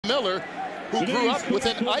Miller, who grew up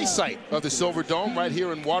within eyesight of the Silver Dome right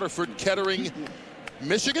here in Waterford, Kettering,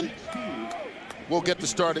 Michigan, will get the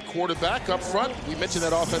start at quarterback. Up front, we mentioned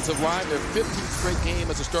that offensive line, their 15th straight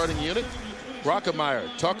game as a starting unit. Brockemeyer,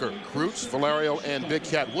 Tucker, Kreutz, Valerio, and Big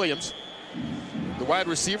Cat Williams. The wide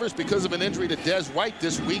receivers, because of an injury to Des White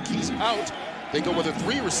this week, he's out. They go with a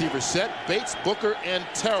 3-receiver set. Bates, Booker, and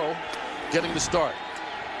Terrell getting the start.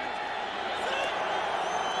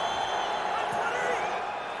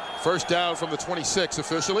 First down from the 26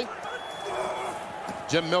 officially.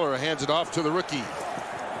 Jim Miller hands it off to the rookie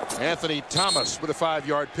Anthony Thomas with a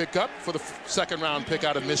 5-yard pickup for the second-round pick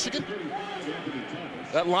out of Michigan.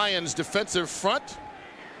 That Lions defensive front,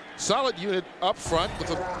 solid unit up front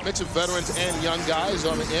with a mix of veterans and young guys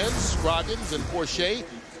on the ends. Scroggins and Porcher.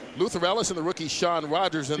 Luther Ellis and the rookie Sean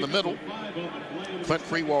Rogers in the middle. Clint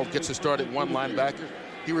Freewald gets a start at one linebacker.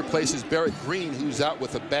 He replaces Barrett Green, who's out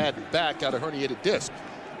with a bad back out of herniated disc.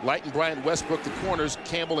 Light and Brian Westbrook, the corners.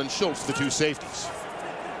 Campbell and Schultz, the two safeties.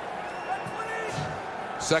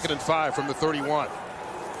 2nd and 5 from the 31.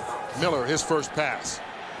 Miller, his first pass.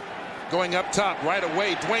 Going up top, right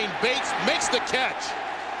away, Dwayne Bates makes the catch.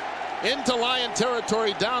 Into Lion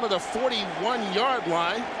territory, down to the 41-yard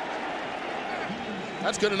line.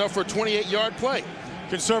 That's good enough for a 28-yard play.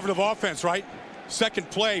 Conservative offense, right? Second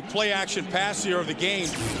play action pass here of the game.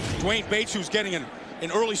 Dwayne Bates, who's getting an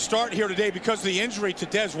early start here today because of the injury to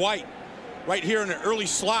Des White. Right here in an early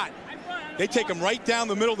slot. They take him right down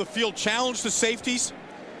the middle of the field, challenge the safeties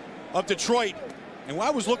of Detroit. And when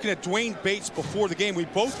I was looking at Dwayne Bates before the game, we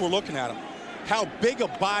both were looking at him, how big a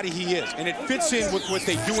body he is. And it fits in with what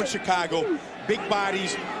they do in Chicago. Big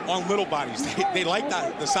bodies on little bodies. They like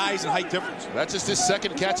the size and height difference. That's just his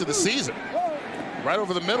second catch of the season. Right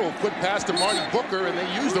over the middle, quick pass to Marty Booker, and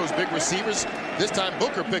they use those big receivers. This time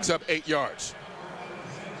Booker picks up 8 yards.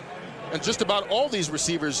 And just about all these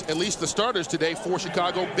receivers, at least the starters today for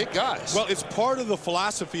Chicago, big guys. Well, it's part of the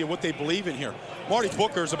philosophy of what they believe in here. Marty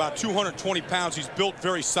Booker is about 220 pounds. He's built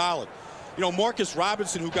very solid. You know, Marcus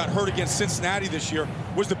Robinson, who got hurt against Cincinnati this year,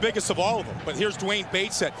 was the biggest of all of them. But here's Dwayne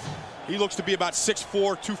Bates at, he looks to be about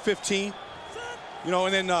 6'4", 215. You know,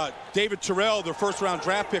 and then David Terrell, their first-round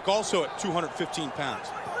draft pick, also at 215 pounds.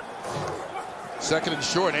 2nd and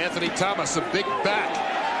short, Anthony Thomas, a big back.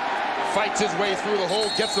 Fights his way through the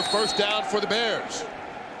hole, gets the first down for the Bears.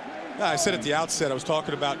 I said at the outset, I was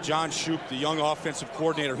talking about John Shoup, the young offensive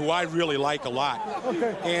coordinator, who I really like a lot.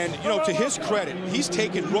 And, you know, to his credit, he's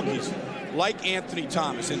taken rookies like Anthony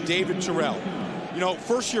Thomas and David Terrell, you know,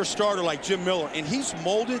 first-year starter like Jim Miller, and he's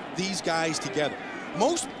molded these guys together.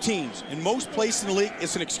 Most teams in most places in the league,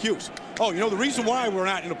 it's an excuse. Oh, you know, the reason why we're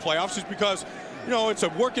not in the playoffs is because, you know, it's a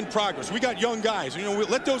work in progress. We got young guys. You know, we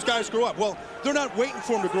let those guys grow up. Well, they're not waiting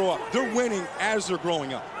for them to grow up. They're winning as they're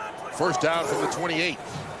growing up. First down from the 28.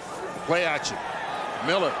 Play action.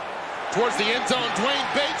 Miller towards the end zone.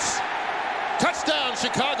 Dwayne Bates. Touchdown,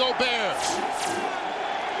 Chicago Bears.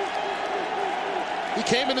 He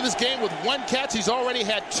came into this game with 1 catch. He's already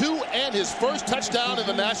had 2 and his first touchdown in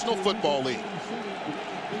the National Football League.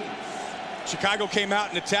 Chicago came out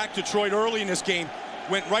and attacked Detroit early in this game.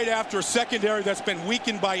 Went right after a secondary that's been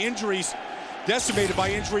weakened by injuries, decimated by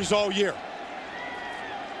injuries all year.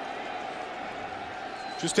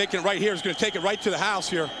 Just taking it right here. He's going to take it right to the house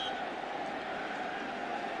here.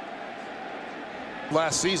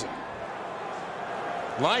 Last season.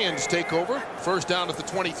 Lions take over. First down at the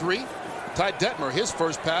 23. Ty Detmer, his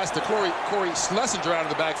first pass to Corey Schlesinger out of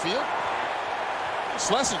the backfield.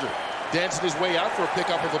 Schlesinger dancing his way out for a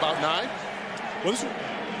pickup of about 9.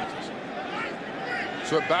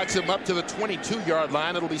 So it backs him up to the 22-yard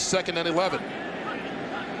line. It'll be 2nd and 11.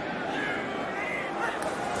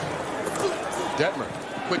 Detmer,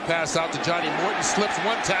 quick pass out to Johnny Morton, slips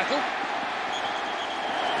 1 tackle.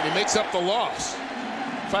 And he makes up the loss.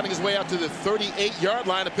 Finding his way out to the 38-yard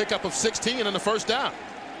line, a pickup of 16 and a first down.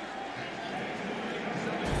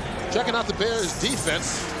 Checking out the Bears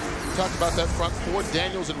defense. We talked about that front 4,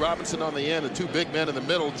 Daniels and Robinson on the end, the 2 big men in the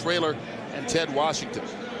middle, Traylor and Ted Washington.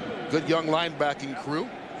 Good young linebacking crew.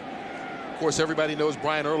 Of course, everybody knows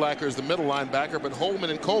Brian Urlacher is the middle linebacker, but Holman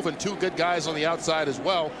and Colvin, 2 good guys on the outside as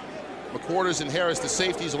well. McQuarters and Harris, the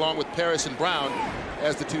safeties, along with Paris and Brown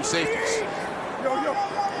as the 2 safeties.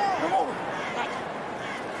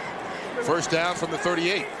 First down from the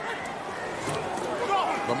 38.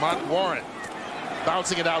 Lamont Warren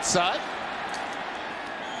bouncing it outside.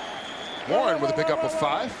 Warren with a pickup of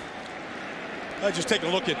 5. Just taking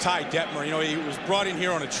a look at Ty Detmer. You know, he was brought in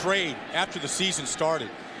here on a trade after the season started.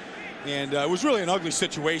 And it was really an ugly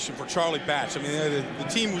situation for Charlie Batch. I mean, the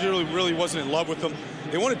team really wasn't in love with him.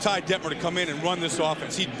 They wanted Ty Detmer to come in and run this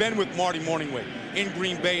offense. He'd been with Marty Morningway. in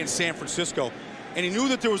Green Bay and San Francisco. And he knew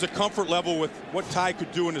that there was a comfort level with what Ty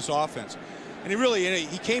could do in this offense. And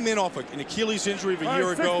he came in off an Achilles injury of a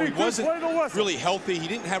year ago. He wasn't really healthy. He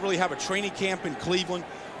didn't really have a training camp in Cleveland.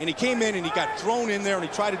 And he came in and he got thrown in there and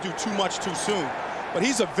he tried to do too much too soon. But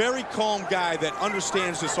he's a very calm guy that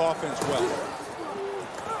understands this offense well.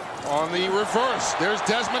 On the reverse, there's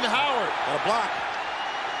Desmond Howard. Got a block.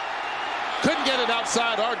 Couldn't get it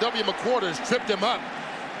outside. R.W. McQuarters tripped him up.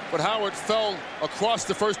 But Howard fell across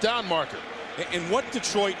the first down marker. And what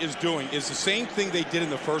Detroit is doing is the same thing they did in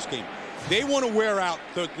the first game. They want to wear out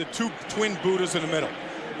the two twin Buddhas in the middle.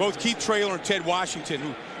 Both Keith Traylor and Ted Washington,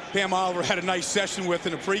 who Pam Oliver had a nice session with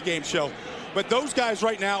in a pregame show. But those guys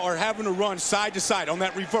right now are having to run side to side on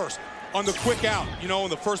that reverse, on the quick out, you know, on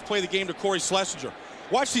the first play of the game to Corey Schlesinger.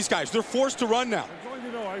 Watch these guys. They're forced to run now.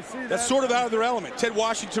 That's sort of out of their element. Ted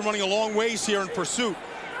Washington running a long ways here in pursuit.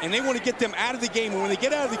 And they want to get them out of the game. And when they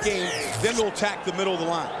get out of the game, then they'll attack the middle of the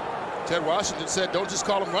line. Ted Washington said, don't just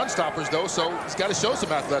call them run stoppers, though, so he's got to show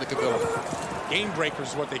some athletic ability. Game breakers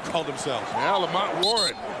is what they call themselves. Now Lamont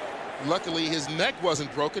Warren. Luckily, his neck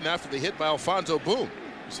wasn't broken after the hit by Alfonso Boone.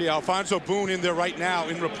 See Alfonso Boone in there right now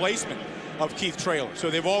in replacement of Keith Traylor. So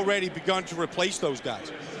they've already begun to replace those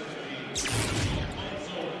guys.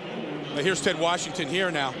 Now here's Ted Washington here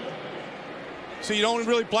now. So you don't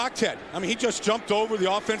really block Ted. I mean, he just jumped over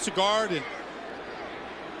the offensive guard and,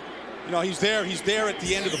 you know, he's there at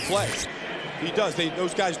the end of the play. He does.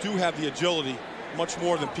 Those guys do have the agility much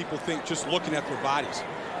more than people think just looking at their bodies.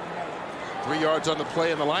 3 yards on the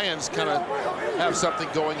play, and the Lions kind of have something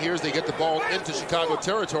going here as they get the ball into Chicago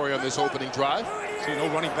territory on this opening drive. See, no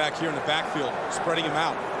running back here in the backfield, spreading him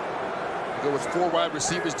out. They go with 4 wide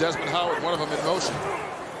receivers, Desmond Howard, one of them in motion.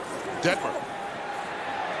 Detmer.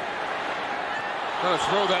 Trying to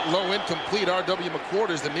throw that low incomplete. R.W.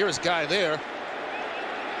 McQuarters, the nearest guy there.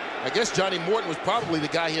 I guess Johnny Morton was probably the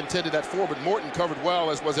guy he intended that for, but Morton covered well,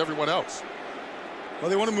 as was everyone else. Well,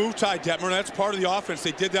 they want to move Ty Detmer, and that's part of the offense.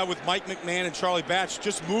 They did that with Mike McMahon and Charlie Batch,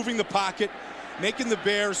 just moving the pocket, making the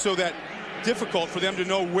Bears so that difficult for them to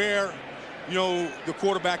know where, you know, the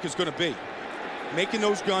quarterback is going to be. Making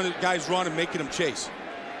those guys run and making them chase.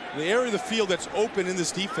 The area of the field that's open in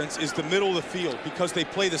this defense is the middle of the field because they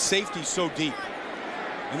play the safety so deep.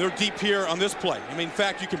 And they're deep here on this play. I mean, in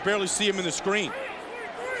fact, you can barely see them in the screen.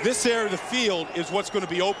 This area of the field is what's going to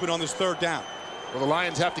be open on this third down. Well, the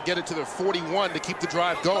Lions have to get it to their 41 to keep the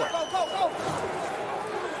drive going.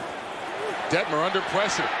 Detmer under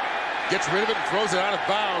pressure. Gets rid of it and throws it out of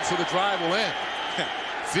bounds so the drive will end.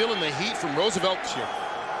 Feeling the heat from Roosevelt here.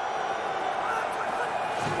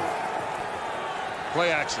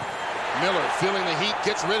 Play action. Miller feeling the heat,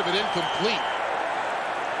 gets rid of it, incomplete.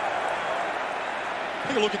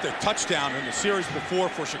 Take a look at the touchdown in the series before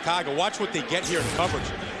for Chicago. Watch what they get here in coverage.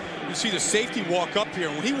 You see the safety walk up here.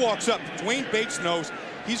 And when he walks up, Dwayne Bates knows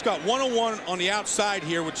he's got one-on-one on the outside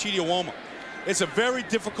here with Chidi Awoma. It's a very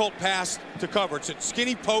difficult pass to cover. It's a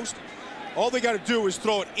skinny post. All they got to do is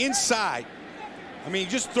throw it inside. I mean,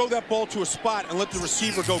 just throw that ball to a spot and let the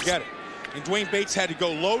receiver go get it. And Dwayne Bates had to go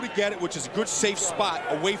low to get it, which is a good safe spot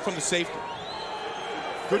away from the safety.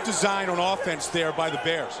 Good design on offense there by the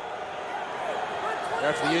Bears.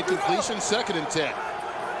 After the incompletion, 2nd and 10.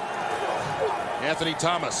 Anthony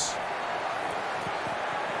Thomas.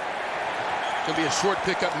 Going to be a short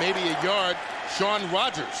pickup, maybe a yard. Sean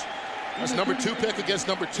Rogers. That's number 2 pick against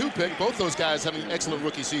number 2 pick. Both those guys having an excellent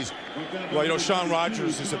rookie season. Well, you know, Sean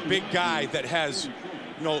Rogers is a big guy that has,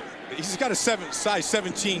 you know, he's got a size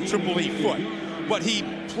 17 triple E foot, but he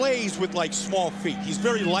plays with like small feet. He's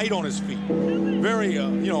very light on his feet. Very, you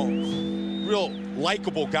know, real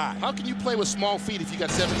likable guy. How can you play with small feet if you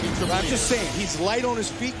got 17 triple E? I'm just saying, he's light on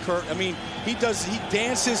his feet, Kurt. I mean, he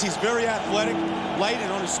dances, he's very athletic, light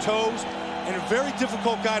and on his toes, and a very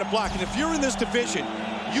difficult guy to block. And if you're in this division,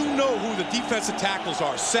 you know who the defensive tackles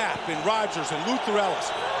are. Sapp and Rogers and Luther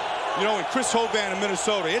Ellis, you know, and Chris Hovan in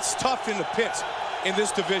Minnesota. It's tough in the pits in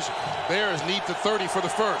this division. Bears need the 30 for the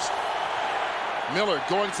first. Miller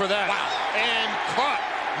going for that. Wow. And caught.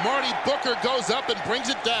 Marty Booker goes up and brings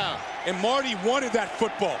it down. And Marty wanted that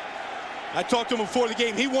football. I talked to him before the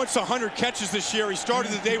game. He wants 100 catches this year. He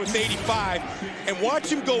started the day with 85. And watch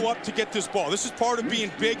him go up to get this ball. This is part of being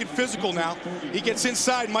big and physical now. He gets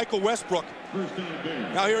inside Michael Westbrook.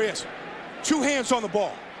 Now here he is. 2 hands on the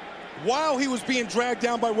ball while he was being dragged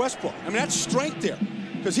down by Westbrook. I mean, that's strength there,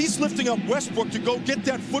 because he's lifting up Westbrook to go get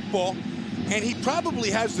that football, and he probably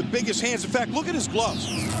has the biggest hands. In fact, look at his gloves.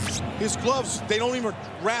 His gloves, they don't even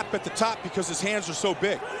wrap at the top because his hands are so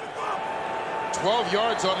big. 12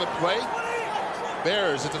 yards on the play.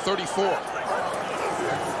 Bears at the 34.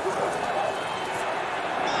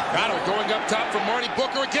 Got it, going up top for Marty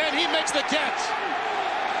Booker again. He makes the catch.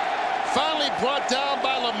 Finally brought down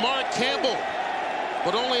by Lamar Campbell,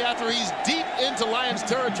 but only after he's deep into Lions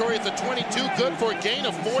territory at the 22. Good for a gain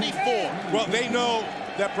of 44. Well, they know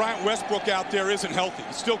that Bryant Westbrook out there isn't healthy.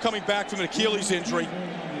 He's still coming back from an Achilles injury,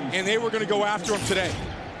 and they were going to go after him today.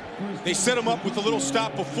 They set him up with a little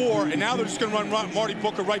stop before, and now they're just going to run Marty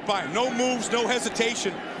Booker right by him. No moves, no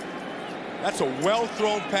hesitation. That's a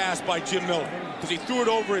well-thrown pass by Jim Miller, because he threw it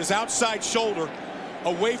over his outside shoulder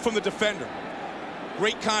away from the defender.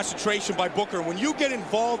 Great concentration by Booker. When you get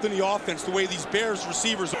involved in the offense the way these Bears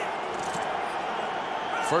receivers are.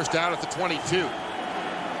 First down at the 22.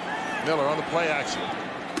 Miller on the play action.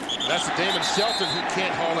 That's the Damon Shelton who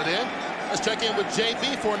can't haul it in. Let's check in with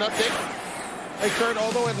JB for an update. Hey, Kurt,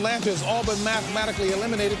 although Atlanta has all been mathematically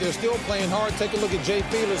eliminated, they're still playing hard. Take a look at Jay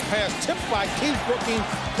Fiedler's pass, tipped by Keith Brooking,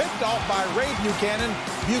 picked off by Ray Buchanan.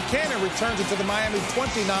 Buchanan returns it to the Miami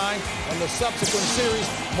 29. On the subsequent series,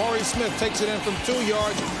 Maurice Smith takes it in from 2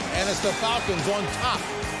 yards, and it's the Falcons on top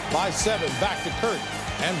by 7. Back to Kurt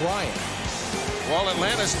and Brian. Well,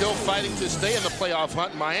 Atlanta's still fighting to stay in the playoff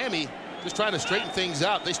hunt. Miami just trying to straighten things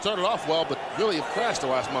out. They started off well, but really have crashed the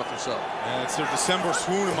last month or so. Yeah, it's their December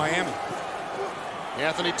swoon in Miami.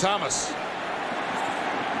 Anthony Thomas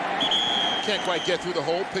can't quite get through the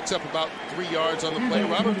hole, picks up about 3 yards on the play.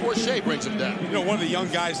 Robert Porcher brings him down. You know, one of the young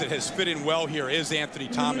guys that has fit in well here is Anthony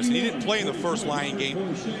Thomas, and he didn't play in the first Lion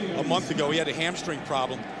game a month ago. He had a hamstring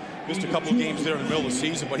problem, missed a couple of games there in the middle of the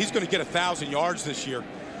season, but he's going to get 1,000 yards this year,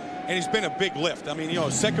 and he's been a big lift. I mean, you know,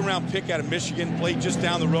 a second-round pick out of Michigan, played just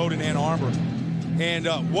down the road in Ann Arbor, and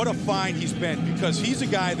what a find he's been, because he's a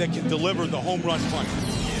guy that can deliver the home run punch.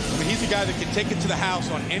 I mean, he's a guy that can take it to the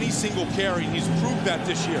house on any single carry, and he's proved that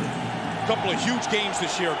this year. A couple of huge games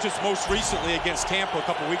this year, just most recently against Tampa a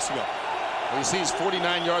couple weeks ago. Well, you see he's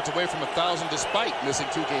 49 yards away from 1,000 despite missing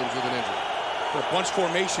 2 games with an injury. A bunch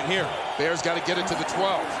formation here. Bears got to get it to the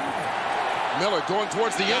 12. Miller going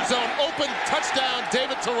towards the end zone. Open touchdown,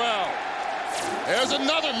 David Terrell. There's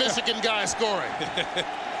another Michigan guy scoring.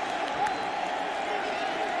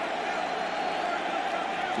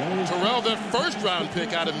 Terrell, the first-round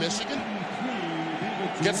pick out of Michigan,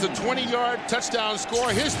 gets the 20-yard touchdown score.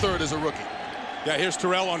 His third as a rookie. Yeah, here's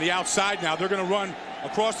Terrell on the outside now. They're going to run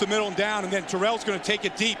across the middle and down, and then Terrell's going to take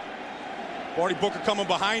it deep. Marty Booker coming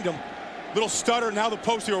behind him. Little stutter. Now the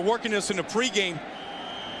post. They were working this in the pregame.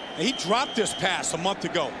 And he dropped this pass a month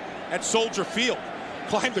ago at Soldier Field.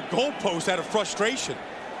 Climbed the goalpost out of frustration.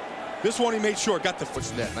 This one he made sure got the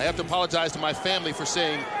foot net. I have to apologize to my family for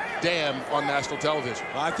saying damn on national television.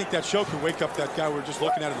 Well, I think that show could wake up that guy we were just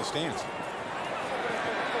looking at in the stands.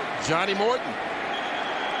 Johnny Morton.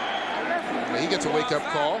 He gets a wake-up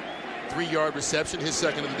call. 3-yard reception, his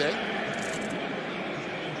second of the day.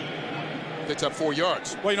 Picks up 4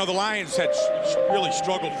 yards. Well, you know, the Lions had really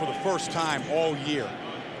struggled for the first time all year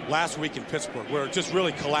last week in Pittsburgh, where it just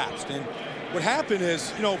really collapsed. And what happened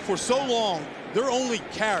is, you know, for so long, their only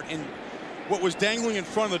carrot in what was dangling in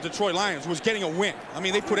front of the Detroit Lions was getting a win. I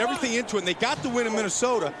mean, they put everything into it, and they got the win in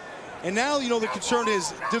Minnesota. And now, you know, the concern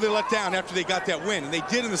is, do they let down after they got that win? And they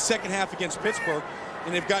did in the second half against Pittsburgh,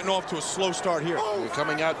 and they've gotten off to a slow start here.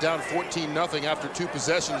 Coming out down 14-0 after 2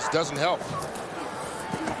 possessions doesn't help.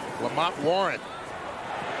 Lamont Warren.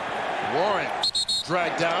 Warren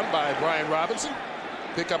dragged down by Brian Robinson.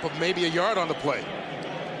 Pick up of maybe a yard on the play.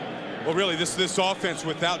 Well, really, this offense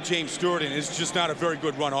without James Stewart and is just not a very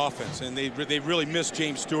good run offense, and they really missed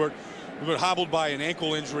James Stewart. We've been hobbled by an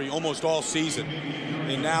ankle injury almost all season,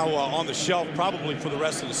 and now on the shelf probably for the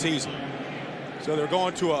rest of the season. So they're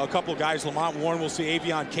going to a couple of guys. Lamont Warren, we'll see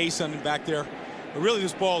Avion Kaysen back there. But really,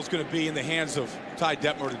 this ball is going to be in the hands of Ty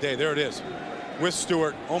Detmer today. There it is. With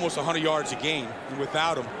Stewart, almost 100 yards a game, and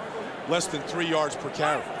without him, less than 3 yards per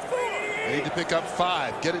carry. They need to pick up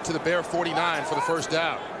 5, get it to the Bear 49 for the first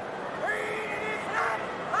down.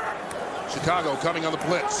 Chicago coming on the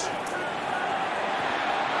blitz.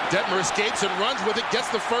 Detmer escapes and runs with it, gets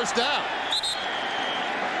the first down.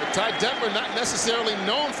 But Ty Detmer not necessarily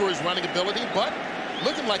known for his running ability, but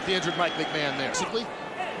looking like the injured Mike McMahon there. Simply,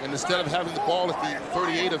 and instead of having the ball at the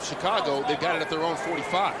 38 of Chicago, they've got it at their own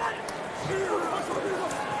 45.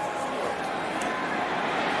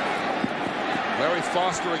 Larry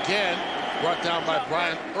Foster again, brought down by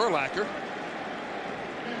Brian Urlacher.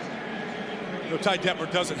 You know, Ty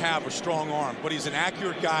Detmer doesn't have a strong arm, but he's an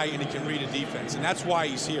accurate guy and he can read a defense, and that's why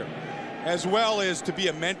he's here. As well as to be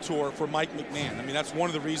a mentor for Mike McMahon. I mean, that's one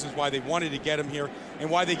of the reasons why they wanted to get him here and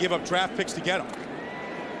why they give up draft picks to get him.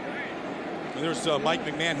 And there's Mike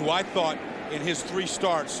McMahon, who I thought in his 3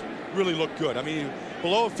 starts really looked good. I mean,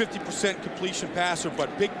 below a 50% completion passer,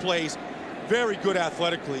 but big plays, very good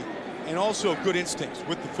athletically, and also good instincts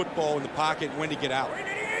with the football in the pocket and when to get out.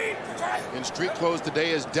 In street clothes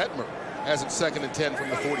today is Detmer. Has it 2nd and 10 from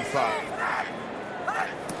the 45.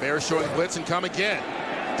 Bears showing blitz and come again.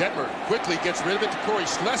 Detmer quickly gets rid of it to Corey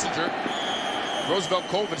Schlesinger. Roosevelt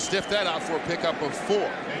Colvin stiffed that out for a pickup of 4.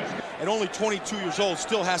 At only 22 years old,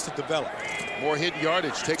 still has to develop. More hidden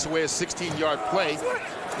yardage, takes away a 16-yard play.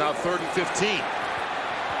 Now 3rd and 15.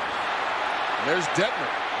 And there's Detmer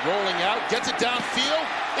rolling out, gets it downfield,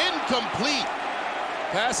 incomplete.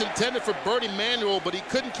 Pass intended for Bernie Manuel, but he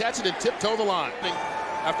couldn't catch it and tiptoe the line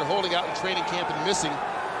after holding out in training camp and missing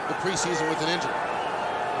the preseason with an injury.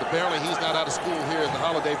 But apparently he's not out of school here in the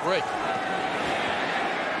holiday break.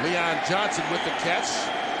 Leon Johnson with the catch.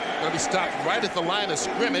 Going to be stopped right at the line of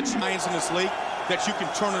scrimmage. Lions in this league that you can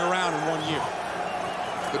turn it around in 1 year.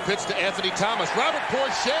 The pitch to Anthony Thomas. Robert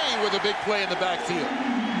Porcher with a big play in the backfield.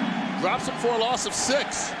 Drops him for a loss of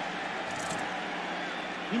 6.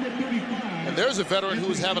 And there's a veteran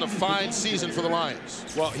who's having a fine season for the Lions.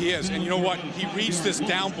 Well, he is. And you know what? He reads this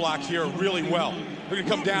down block here really well. They're going to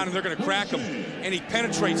come down and they're going to crack him. And he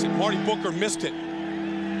penetrates it. Marty Booker missed it.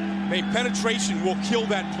 A penetration will kill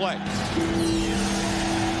that play.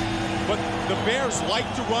 But the Bears like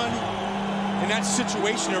to run in that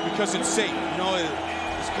situation here because it's safe. You know,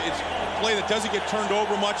 it's a play that doesn't get turned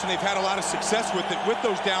over much, and they've had a lot of success with it, with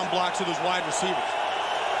those down blocks of those wide receivers.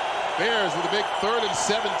 Bears with a big 3rd and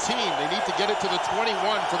 17. They need to get it to the 21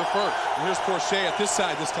 for the 1st. And here's Porcher at this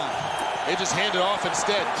side this time. They just hand it off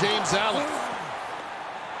instead. James Allen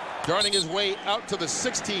darting his way out to the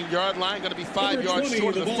 16-yard line. Going to be 5 yards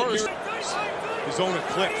short of the 1st. His own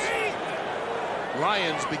eclipse.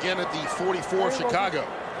 Lions begin at the 44 of Chicago.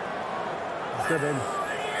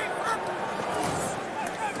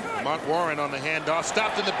 Montwarren on the handoff.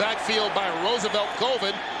 Stopped in the backfield by Roosevelt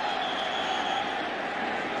Colvin.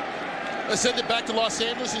 Let's send it back to Los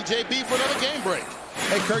Angeles and JB for another game break.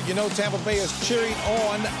 Hey, Kurt, you know Tampa Bay is cheering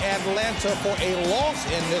on Atlanta for a loss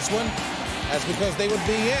in this one. That's because they would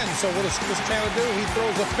be in. So what does Chris Chandler do? He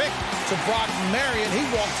throws a pick to Brock Marion. He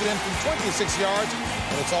walks it in from 26 yards.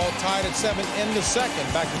 And it's all tied at 7 in the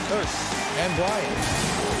 2nd. Back to Kurt and Brian.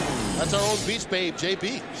 That's our old beach babe,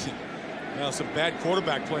 JB. Now some bad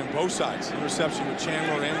quarterback play on both sides. Interception with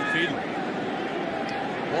Chandler and McFeeding.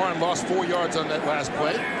 Warren lost 4 yards on that last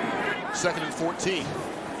play. 2nd and 14.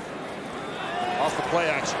 Off the play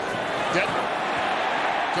action. Detmer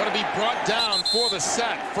going to be brought down for the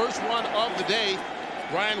sack. First one of the day.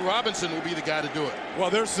 Brian Robinson will be the guy to do it. Well,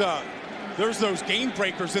 there's those game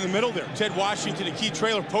breakers in the middle there. Ted Washington and Keith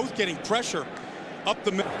Traylor both getting pressure up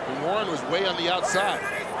the middle. And Warren was way on the outside.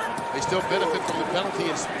 They still benefit from the penalty.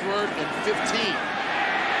 It's 3rd and 15.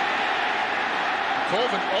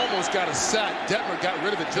 Colvin almost got a sack. Detmer got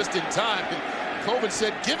rid of it just in time. And Colvin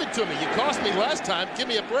said, "Give it to me. You cost me last time. Give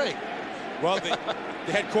me a break." Well,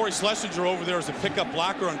 they had Corey Schlesinger over there as a pickup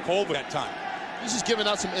blocker on Colvin that time. He's just giving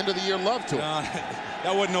out some end-of-the-year love to him.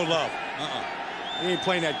 That wasn't no love. He ain't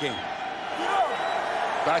playing that game.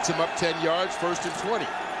 Backs him up 10 yards, 1st and 20.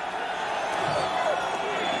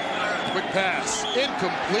 Quick pass,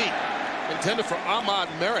 incomplete. Intended for Ahmad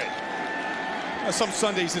Merritt. Some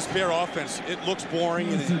Sundays, this Bear offense, it looks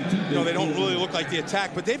boring, and they don't really look like the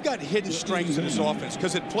attack, but they've got hidden strengths in this offense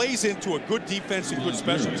because it plays into a good defense and good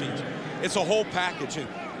special teams. It's a whole package, and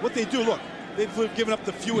what they do, look, they've given up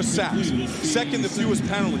the fewest sacks, 2nd the fewest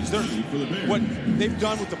penalties. What they've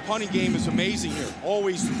done with the punting game is amazing here.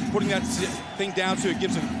 Always putting that thing down so it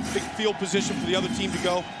gives a big field position for the other team to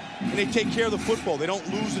go, and they take care of the football. They don't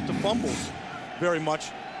lose it to fumbles very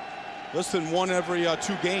much. Less than 1 every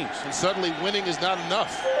 2 games. And suddenly winning is not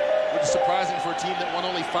enough, which is surprising for a team that won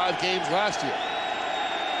only 5 games last year.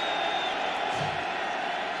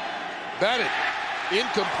 Batted.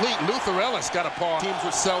 Incomplete. Luther Ellis got a paw. Teams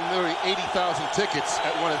would sell nearly 80,000 tickets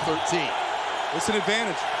at 1 and 13. It's an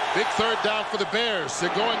advantage. Big 3rd down for the Bears.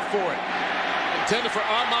 They're going for it. Intended for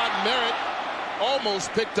Ahmad Merritt.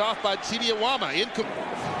 Almost picked off by Chidiawama.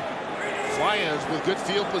 Lions with good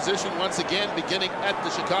field position once again, beginning at the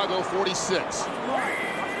Chicago 46.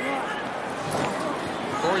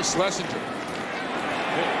 Corey Schlesinger.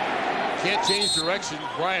 Can't change direction.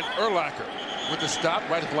 Brian Urlacher with the stop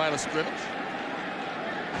right at the line of scrimmage.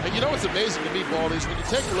 And you know what's amazing to me, Baldy, is when you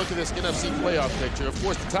take a look at this NFC playoff picture, of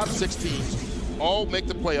course, the top 6 teams all make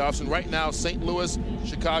the playoffs, and right now, St. Louis,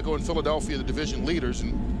 Chicago, and Philadelphia are the division leaders,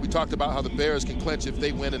 and we talked about how the Bears can clinch if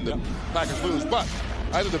they win and the Packers lose, but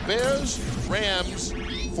either the Bears, Rams,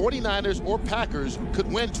 49ers, or Packers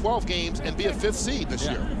could win 12 games and be a 5th seed this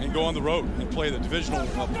year. And go on the road and play the divisional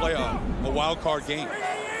a wild card game.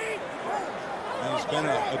 And it's been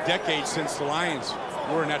a decade since the Lions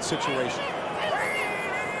were in that situation.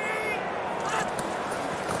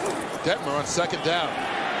 Detmer on second down.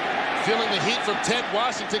 Feeling the heat from Ted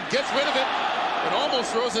Washington, gets rid of it, and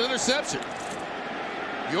almost throws an interception.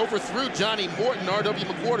 He overthrew Johnny Morton. R.W.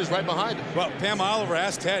 McWhorter's right behind him. Well, Pam Oliver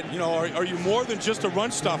asked Ted, you know, are you more than just a run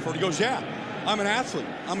stuffer? He goes, yeah, I'm an athlete.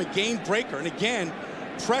 I'm a game breaker. And again,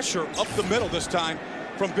 pressure up the middle this time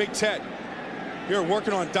from Big Ted. Here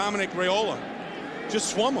working on Dominic Raiola. Just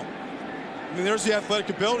swum him. I mean, there's the athletic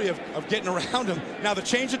ability of getting around him. Now, the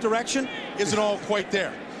change of direction isn't all quite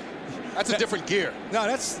there. That's a different gear. No,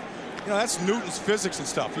 that's Newton's physics and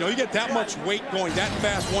stuff. You know, you get that much weight going that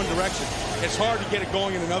fast one direction, it's hard to get it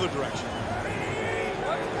going in another direction.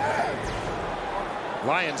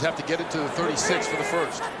 Lions have to get it to the 36 for the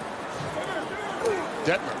first.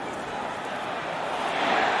 Detmer.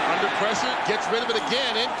 Under pressure, gets rid of it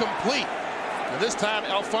again, incomplete. And this time,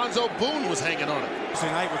 Alfonso Boone was hanging on it.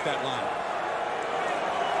 Tonight with that line.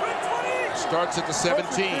 Starts at the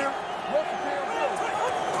 17.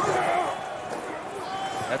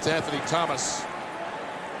 That's Anthony Thomas.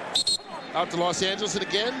 Out to Los Angeles, and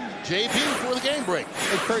again, JB before the game break.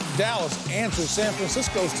 And Kurt Dallas answers San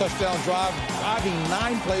Francisco's touchdown drive, driving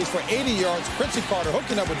 9 plays for 80 yards. Quincy Carter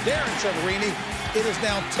hooking up with Darren Treverini. It is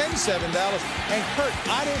now 10-7 Dallas. And Kurt,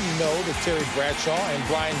 I didn't know that Terry Bradshaw and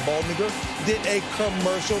Brian Baldniger did a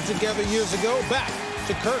commercial together years ago. Back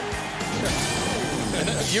to Kurt.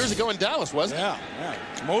 Years ago in Dallas, wasn't it? Yeah.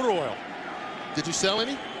 Motor oil. Did you sell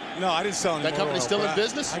any? No, I didn't sell any. That company's still in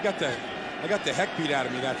business? I got the heck beat out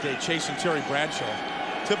of me that day chasing Terry Bradshaw.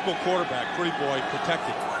 Typical quarterback, pretty boy,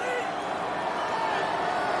 protected.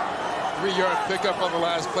 3-yard pickup on the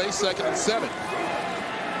last play, 2nd and 7.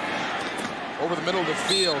 Over the middle of the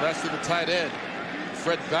field, that's to the tight end,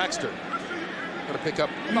 Fred Baxter. Going to pick up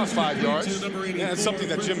about 5 yards. Yeah, it's something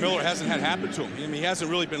that Jim Miller hasn't had happen to him. I mean, he hasn't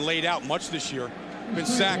really been laid out much this year. Been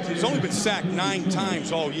sacked. He's only been sacked 9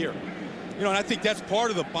 times all year. You know, and I think that's part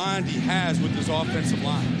of the bond he has with his offensive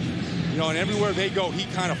line. You know, and everywhere they go, he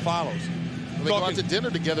kind of follows. Well, they go out to dinner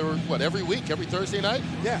together, what, every week, every Thursday night?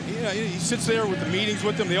 Yeah, you know, he sits there with the meetings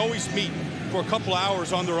with them. They always meet for a couple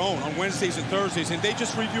hours on their own on Wednesdays and Thursdays, and they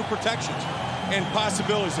just review protections and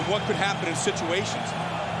possibilities and what could happen in situations.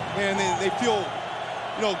 And they feel,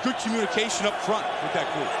 you know, good communication up front with that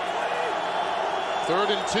group.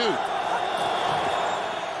 3rd and 2.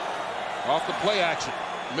 Off the play action.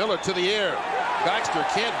 Miller to the air. Baxter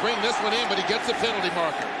can't bring this one in, but he gets the penalty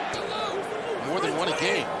marker. More than one a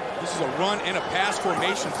game. This is a run and a pass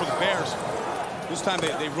formation for the Bears. This time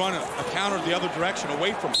they run a counter the other direction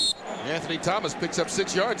away from him. Anthony Thomas picks up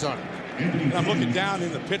 6 yards on it. And I'm looking down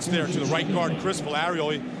in the pits there to the right guard, Chris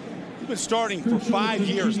Valario. He's been starting for 5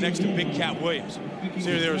 years next to Big Cat Williams.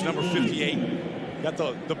 See there is number 58. Got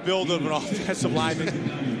the build of an offensive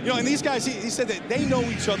lineman. You know, and these guys, he said that they know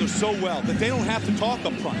each other so well that they don't have to talk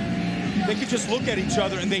up front. They can just look at each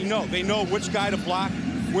other and they know which guy to block,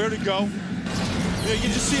 where to go. You know, you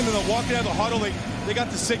just see them and they're walking out of the huddle. They got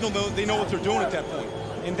the signal. They know what they're doing at that point.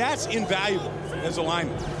 And that's invaluable as a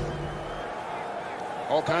lineman.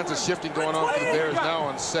 All kinds of shifting going on for the Bears now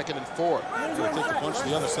on 2nd and 4. They're going to take the punch to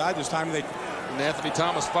the other side this time. And Anthony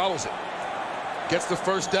Thomas follows it. Gets the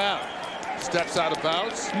first down. Steps out of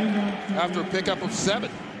bounds after a pickup of 7.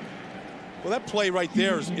 Well, that play right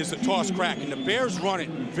there is a toss crack, and the Bears run it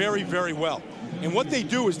very, very well. And what they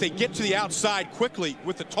do is they get to the outside quickly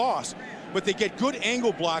with the toss, but they get good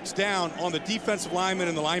angle blocks down on the defensive linemen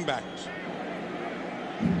and the linebackers.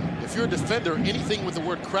 If you're a defender, anything with the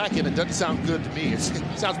word crack in it doesn't sound good to me. It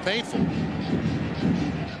sounds painful.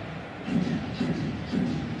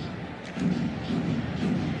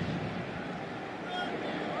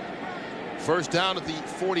 First down at the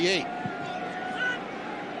 48.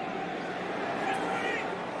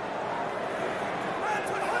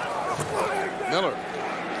 Miller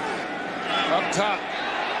up top.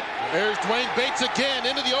 There's Dwayne Bates again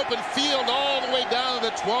into the open field all the way down to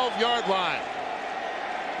the 12-yard line.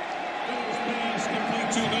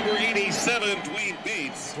 Complete to number 87, Dwayne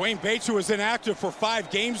Bates. Dwayne Bates, who was inactive for 5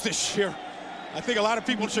 games this year. I think a lot of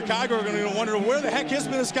people in Chicago are going to wonder where the heck has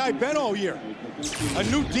this guy been all year. A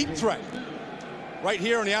new deep threat right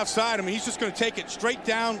here on the outside. I mean, he's just going to take it straight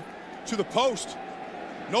down to the post.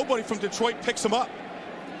 Nobody from Detroit picks him up.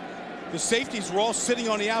 The safeties were all sitting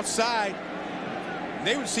on the outside. And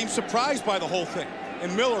they would seem surprised by the whole thing.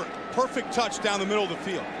 And Miller, perfect touch down the middle of the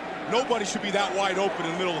field. Nobody should be that wide open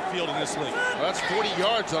in the middle of the field in this league. Well, that's 40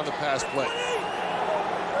 yards on the pass play.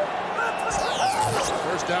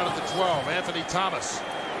 First down at the 12. Anthony Thomas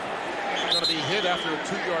going to be hit after a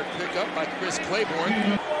 2-yard pickup by Chris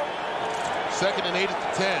Claiborne. 2nd and 8 at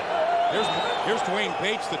the 10. Here's Dwayne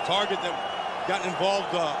Bates, the target that got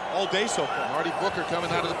involved all day so far. Marty Booker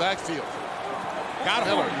coming out of the backfield. Got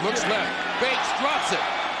him. Miller looks left. Bates drops it.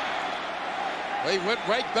 They went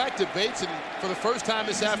right back to Bates, and for the first time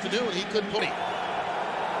this afternoon, he couldn't pull it.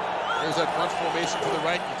 There's that bunch formation to the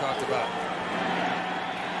right you talked about.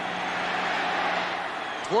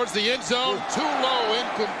 Towards the end zone, too low,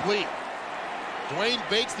 incomplete. Dwayne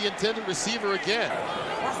Bates, the intended receiver again.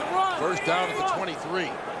 First down at the 23.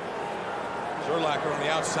 Urlacher on the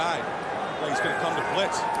outside. Well, he's going to come to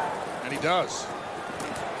blitz. And he does.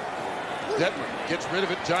 Detmer gets rid of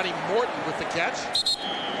it. Johnny Morton with the catch.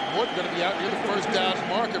 Morton going to be out near the first down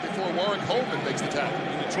marker before Warren Coleman makes the tackle.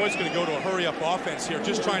 And Detroit's going to go to a hurry-up offense here,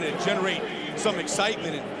 just trying to generate some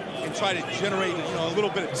excitement and try to generate, you know, a little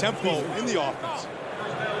bit of tempo in the offense.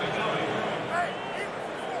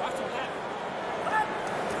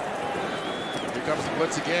 Here comes the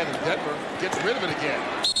blitz again, and Detmer gets rid of it again.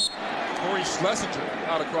 Corey Schlesinger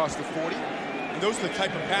out across the 40. And those are the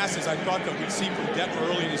type of passes I thought that we'd see from Detmer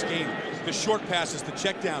early in this game. The short passes, the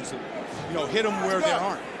checkdowns that, you know, hit them where they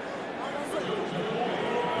aren't.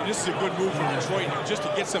 And this is a good move from Detroit, just to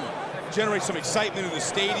get some, generate some excitement in the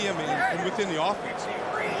stadium and within the offense.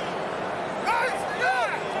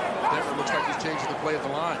 Detmer looks like he's changing the play at the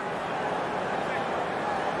line.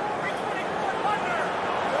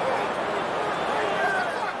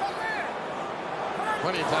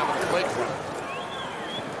 Plenty of time on the play clock.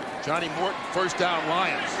 Johnny Morton, first down,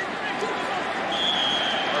 Lions.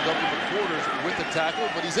 R.W. McQuarters with the tackle,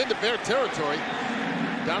 but he's into Bear territory,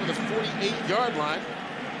 down to the 48-yard line.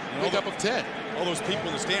 Pick up of 10. All those people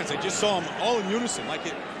in the stands, I just saw them all in unison. Like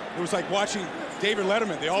it was like watching David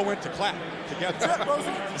Letterman. They all went to clap together.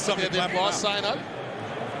 Something had the applause sign up.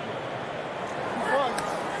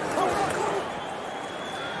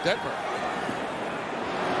 Detmer.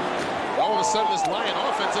 All of a sudden, this Lion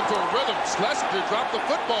offense into a rhythm. Schlesinger dropped the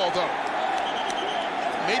football, though.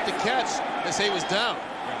 Made the catch. They say he was down.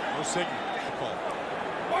 Yeah, no signal.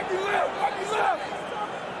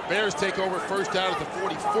 Bears take over first down at the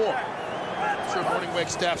 44. I'm sure Morning Wake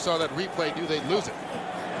staff saw that replay, knew they'd lose it.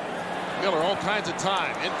 Miller, all kinds of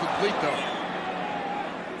time. Incomplete,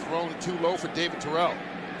 though. Thrown too low for David Terrell.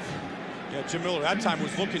 Yeah, Jim Miller that time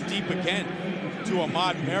was looking deep again to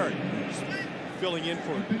Ahmad Merritt, filling in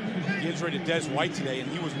for the injury to Des White today, and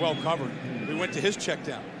he was well covered. We went to his check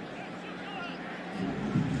down.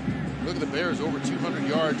 Look at the Bears, over 200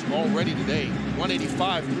 yards already today.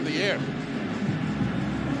 185 through the air.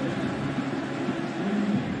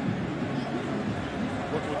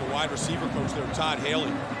 Working with the wide receiver coach there, Todd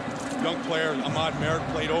Haley. Young player, Ahmad Merritt,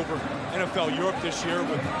 played over NFL Europe this year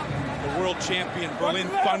with the world champion Berlin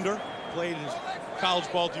Thunder. Played his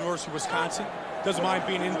college ball at the University of Wisconsin. Doesn't mind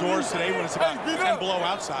being indoors today when it's about 10 below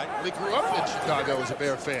outside. Well, he grew up in Chicago as a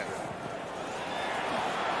Bear fan.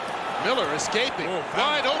 Miller escaping.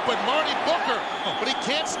 Wide open, Marty Booker, but he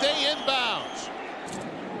can't stay in bounds.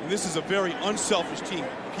 And this is a very unselfish team.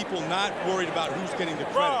 People not worried about who's getting the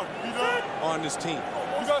credit on this team.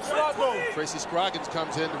 Tracy Scroggins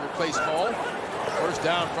comes in to replace Hall. First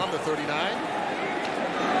down from the 39.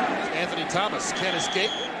 Anthony Thomas can't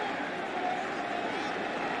escape.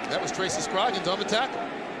 That was Tracy Scroggins on the tackle.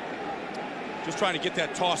 Just trying to get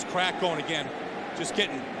that toss crack going again. Just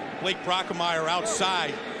getting Blake Brockemeyer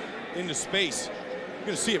outside into space. You're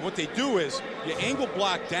going to see it. What they do is you angle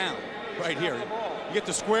block down right here. You get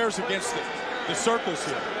the squares against the circles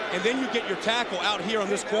here. And then you get your tackle out here on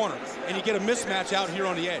this corner. And you get a mismatch out here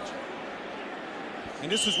on the edge.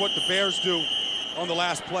 And this is what the Bears do on the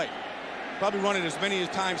last play. Probably run it as many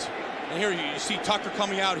times. And here you see Tucker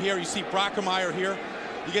coming out here. You see Brockemeyer here.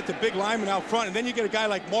 You get the big lineman out front. And then you get a guy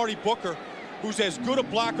like Marty Booker, who's as good a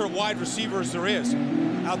blocker wide receiver as there is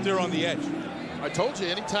out there on the edge. I told you,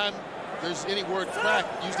 anytime there's any word crack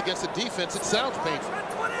used against the defense, it sounds painful.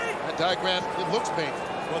 That diagram, it looks painful.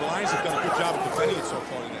 Well, the Lions have done a good job of defending it so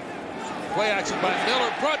far today. Play action by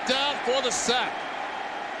Miller, brought down for the sack.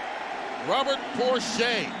 Robert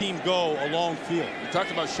Porcher. Team go a long field. We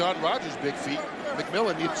talked about Sean Rogers' big feet.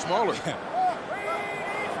 McMillan needed smaller.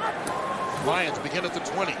 Lions begin at the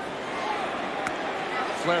 20.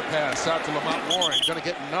 Flare pass out to Lamont Warren, going to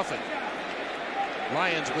get nothing.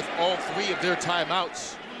 Lions with all three of their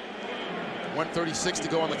timeouts. 1:36 to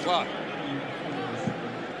go on the clock.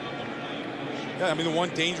 Yeah, I mean, the one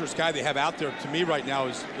dangerous guy they have out there to me right now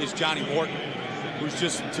is Johnny Morton, who's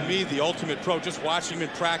just, to me, the ultimate pro. Just watching him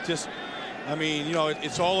in practice. I mean, you know,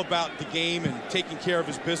 it's all about the game and taking care of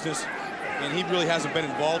his business, and he really hasn't been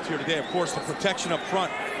involved here today. Of course, the protection up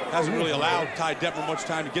front hasn't really allowed Ty Detmer much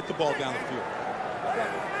time to get the ball down the field.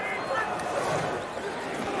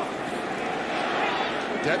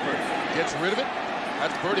 Detmer gets rid of it.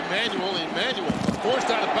 That's Bert Emanuel. Emanuel forced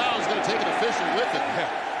out of bounds, going to take an official with it.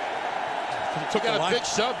 Took a big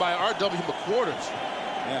shove by R.W. McQuarters.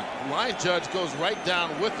 Yeah. The line judge goes right down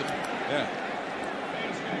with him. Yeah.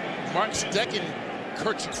 Mark Stecken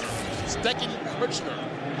Kirchner.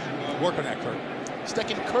 Work on that, Kurt.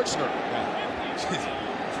 Stecken Kirchner.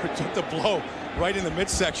 Yeah. Took the blow right in the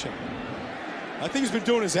midsection. I think he's been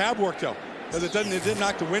doing his ab work, though. Because it didn't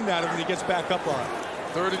knock the wind out of him, and he gets back up on it.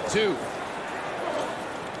 3rd and 2.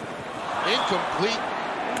 Incomplete.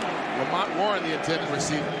 Lamont Warren, the intended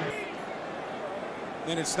receiver.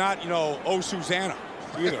 And it's not, you know, Oh Susanna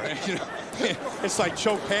either. You know, it's like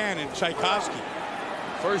Chopin and Tchaikovsky.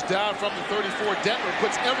 1st down from the 34. Detmer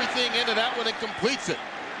puts everything into that one and completes it.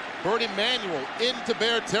 Bert Emanuel into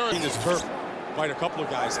Bear territory. This turf, quite a couple of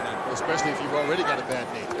guys in that. Especially if you've already got a bad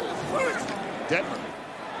knee. Detmer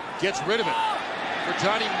gets rid of it for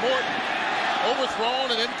Johnny Morton.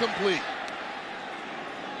 Overthrown and incomplete.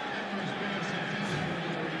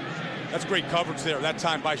 That's great coverage there that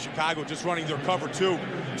time by Chicago, just running their cover two.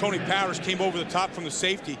 Tony Parrish came over the top from the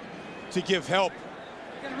safety to give help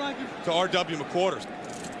to R.W. McQuarters.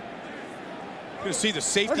 You're going to see the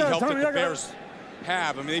safety help that the Bears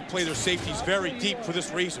have. I mean, they play their safeties very deep for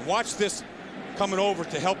this reason. Watch this coming over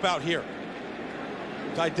to help out here.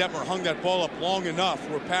 Ty Detmer hung that ball up long enough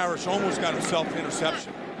where Parrish almost got himself an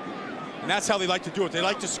interception. And that's how they like to do it. They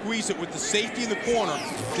like to squeeze it with the safety in the corner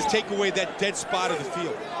to take away that dead spot of the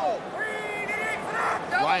field.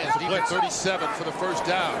 Lions deep at 37 for the 1st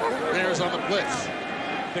down. Bears on the blitz.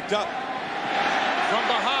 Picked up. From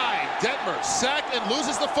behind, Detmer sacked and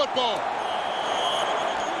loses the football.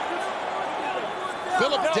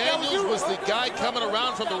 Philip Daniels was the guy coming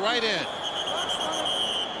around from the right end.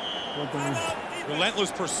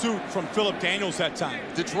 Relentless pursuit from Philip Daniels that time.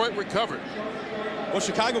 Detroit recovered. Well,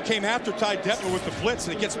 Chicago came after Ty Detmer with the blitz,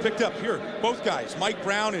 and it gets picked up here. Both guys, Mike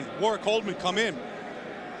Brown and Warwick Holdman, come in.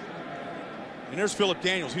 And there's Philip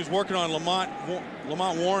Daniels. He was working on Lamont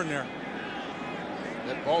Warren there.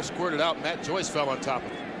 That ball squirted out. Matt Joyce fell on top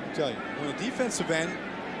of it. I'll tell you, when a defensive end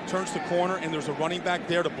turns the corner and there's a running back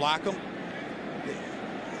there to block him,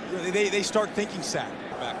 they start thinking sack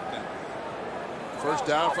back then. 1st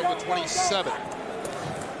down from the 27.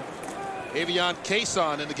 Avion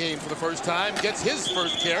Cason in the game for the 1st time. Gets his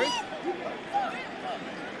 1st carry.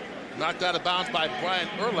 Knocked out of bounds by Brian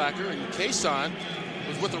Urlacher, and Cason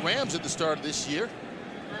was with the Rams at the start of this year.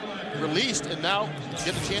 Released and now get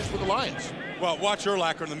a chance with the Lions. Well, watch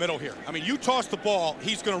Urlacher in the middle here. I mean, you toss the ball,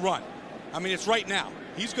 he's going to run. I mean, it's right now.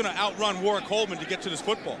 He's going to outrun Warwick Holdman to get to this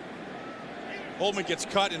football. Holdman gets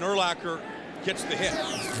cut, and Urlacher gets the hit.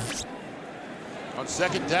 On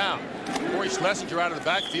 2nd down, Corey Schlesinger out of the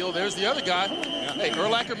backfield. There's the other guy. Yeah. Hey,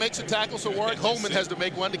 Urlacher makes a tackle, so Warwick Holdman has to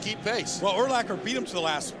make one to keep pace. Well, Urlacher beat him to the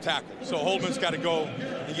last tackle, so Holdman's got to go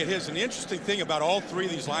and get his. And the interesting thing about all 3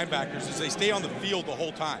 of these linebackers is they stay on the field the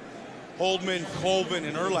whole time. Holdman, Colvin,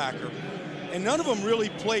 and Urlacher. And none of them really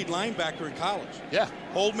played linebacker in college. Yeah.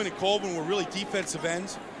 Holdman and Colvin were really defensive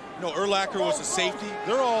ends. You know, Urlacher was a safety.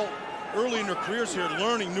 They're all early in their careers here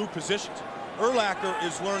learning new positions. Urlacher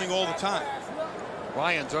is learning all the time.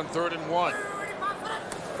 Lions on 3rd and 1.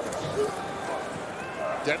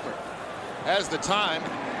 Detmer has the time.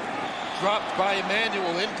 Dropped by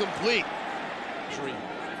Emanuel, incomplete. Injury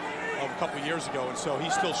of a couple years ago, and so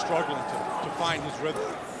he's still struggling to find his rhythm.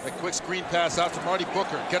 A quick screen pass out to Marty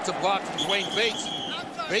Booker. Gets a block from Dwayne Bates.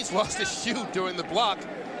 Bates lost his shoe during the block,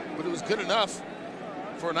 but it was good enough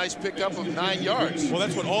for a nice pickup of 9 yards. Well,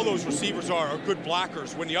 that's what all those receivers are good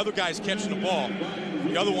blockers. When the other guy's catching the ball,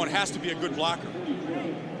 the other one has to be a good blocker.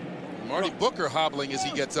 Marty Booker hobbling as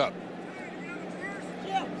he gets up.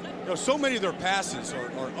 You know, so many of their passes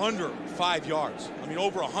are under 5 yards. I mean,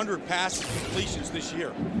 over 100 passes completions this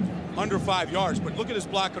year. Under 5 yards. But look at his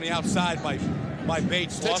block on the outside by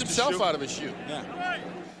Bates. Takes himself out of his shoe. Yeah.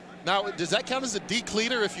 Now, does that count as a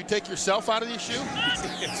decleater if you take yourself out of your shoe?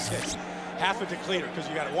 It's half a decleater because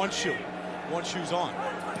you got one shoe. One shoe's on.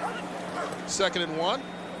 2nd and 1.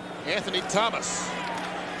 Anthony Thomas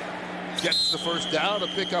gets the 1st down, a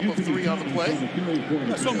pickup of 3 on the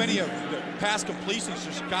play. So many of the pass completions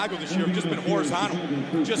to Chicago this year have just been horizontal.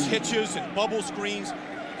 Just hitches and bubble screens,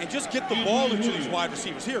 and just get the ball into these wide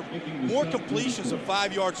receivers. Here, more completions of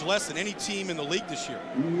 5 yards less than any team in the league this year.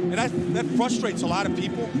 And that frustrates a lot of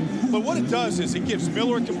people. But what it does is it gives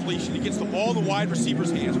Miller a completion. It gets the ball in the wide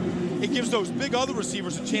receiver's hands. It gives those big other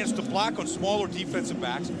receivers a chance to block on smaller defensive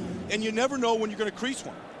backs. And you never know when you're going to crease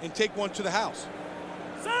one and take one to the house.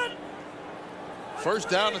 1st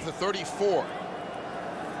down at the 34.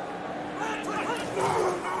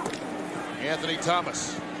 Anthony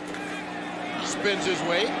Thomas spins his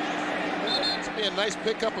way. It's be a nice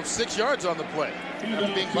pickup of 6 yards on the play.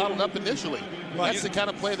 after being bottled up initially. Well, that's the kind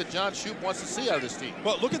of play that John Shoop wants to see out of this team.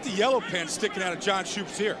 Well, look at the yellow pen sticking out of John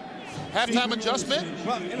Shoop's ear. Halftime adjustment?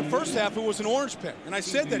 Well, in the first half, it was an orange pen. And I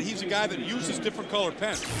said that he's a guy that uses different colored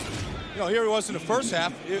pens. You know, here he was in the first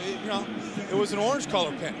half. It was an orange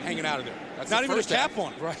color pen hanging out of there. That's not the even a first cap half.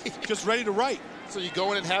 on it. Right. Just ready to write. So you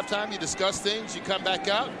go in at halftime, you discuss things, you come back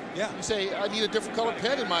out. Yeah. You say, I need a different colored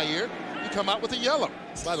pen in my ear. You come out with a yellow.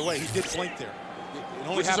 By the way, he did blink there.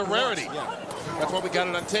 Which is a rarity. Yeah. That's why we got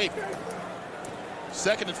it on tape.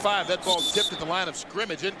 2nd and 5. That ball tipped at the line of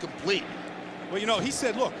scrimmage, incomplete. Well, you know, he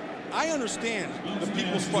said, look, I understand the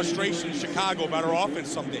people's frustration in Chicago about our offense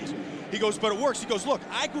some days. He goes, but it works. He goes, look,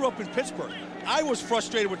 I grew up in Pittsburgh. I was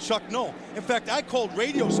frustrated with Chuck Noll. In fact, I called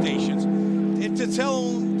radio stations to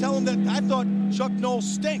tell him that I thought Chuck Noll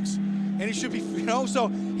stinks. And he should be, you know, so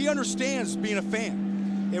he understands being a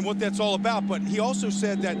fan and what that's all about. But he also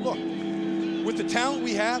said that, look, with the talent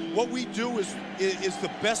we have, what we do is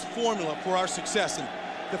the best formula for our success. And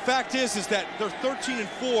the fact is that they're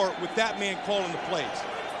 13-4 with that man calling the plays.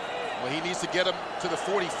 Well, he needs to get him to the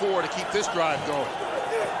 44 to keep this drive going.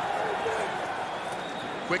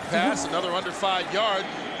 Quick pass, another under 5 yards.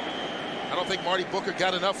 I don't think Marty Booker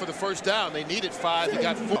got enough for the first down. They needed 5. He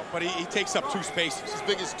got 4. But he takes up 2 spaces. As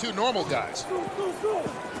big as 2 normal guys.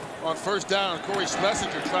 On first down, Corey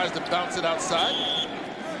Schlesinger tries to bounce it outside.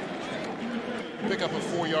 Pick up a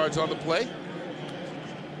 4 yards on the play.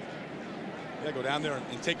 Yeah, go down there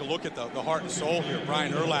and take a look at the heart and soul here.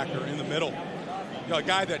 Brian Urlacher in the middle. You know, a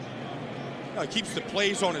guy that keeps the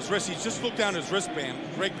plays on his wrist. He's just looked down his wristband.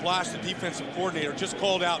 Greg Blash, the defensive coordinator, just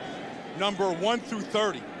called out number 1 through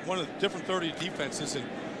 30, one of the different 30 defenses, and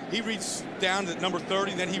he reads down to number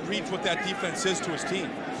 30, and then he reads what that defense is to his team.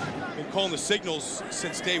 Been calling the signals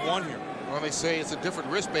since day 1 here. Well, they say it's a different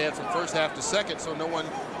wristband from first half to second, so no one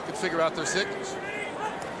could figure out their signals.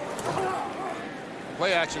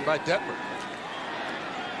 Play action by Detmer.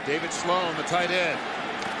 David Sloan, the tight end.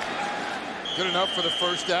 Good enough for the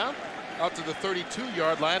first down. Out to the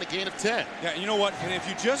 32-yard line, a gain of 10. Yeah, you know what? And if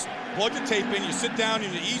you just plug the tape in, you sit down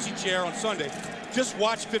in the easy chair on Sunday, just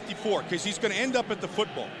watch 54, because he's going to end up at the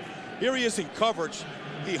football. Here he is in coverage.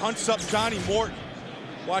 He hunts up Johnny Morton.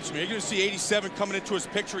 Watch me. You're going to see 87 coming into his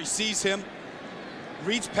picture. He sees him,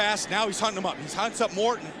 reads past. Now he's hunting him up. He hunts up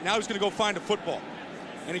Morton. Now he's going to go find a football.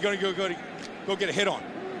 And he's going to go get a hit on.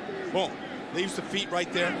 Boom. Leaves the feet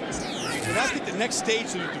right there. And I think the next stage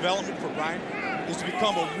of the development for Brian is to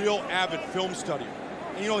become a real avid film studier.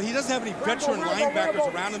 And, you know, he doesn't have any veteran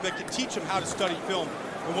linebackers around him that can teach him how to study film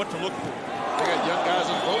and what to look for. They got young guys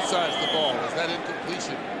on both sides of the ball. Is that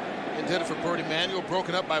incompletion intended for Bert Emanuel,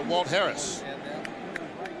 broken up by Walt Harris.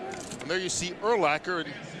 And there you see Urlacher,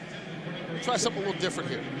 and try something a little different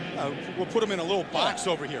here. We'll put him in a little box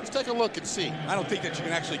over here. Let's take a look and see. I don't think that you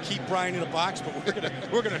can actually keep Brian in a box, but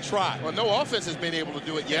we're gonna try. Well, no offense has been able to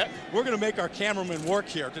do it yet. We're gonna make our cameraman work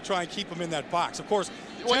here to try and keep him in that box. Of course.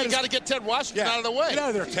 Well, you got to get Ted Washington out of the way. Get out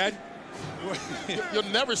of there, Ted. You'll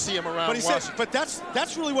never see him around Washington. But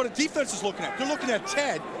that's really what a defense is looking at. They're looking at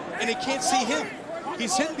Ted, and they can't see him.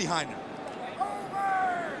 He's hidden behind him.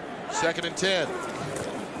 2nd and 10.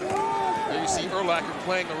 There you see Urlacher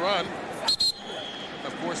playing the run.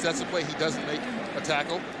 Of course, that's a play he doesn't make a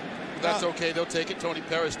tackle. But that's okay. They'll take it. Tony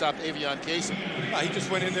Parrish stopped Avion Casey. He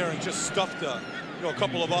just went in there and just stuffed a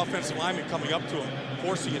couple of offensive linemen coming up to him,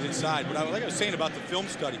 forcing it inside. But like I was saying about the film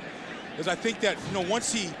study, is I think that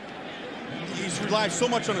once he's relied so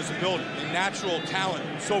much on his ability and natural talent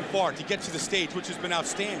so far to get to the stage, which has been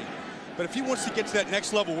outstanding. But if he wants to get to that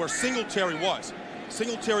next level where Singletary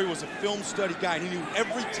was a film study guy, and he knew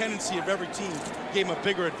every tendency of every team, gave him a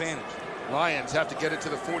bigger advantage. Lions have to get it to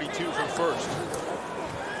the 42 from first.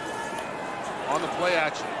 On the play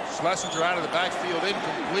action, Schlesinger out of the backfield,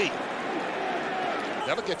 incomplete.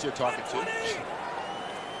 That'll get you a talking to.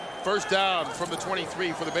 First down from the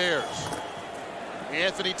 23 for the Bears.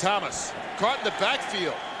 Anthony Thomas caught in the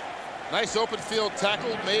backfield. Nice open field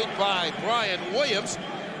tackle made by Brian Williams.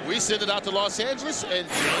 We send it out to Los Angeles and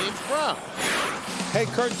James Brown. Hey,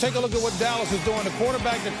 Kurt, take a look at what Dallas is doing. The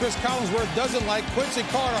quarterback that Chris Collinsworth doesn't like, Quincy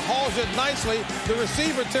Carter hauls it nicely. The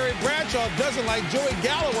receiver, Terry Bradshaw, doesn't like. Joey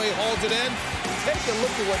Galloway hauls it in. Take a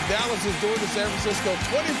look at what Dallas is doing to San Francisco,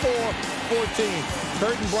 24-14.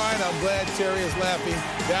 Kurt and Brian, I'm glad Terry is laughing.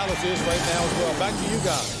 Dallas is right now as well. Back to you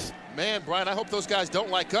guys. Man, Brian, I hope those guys don't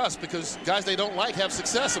like us, because guys they don't like have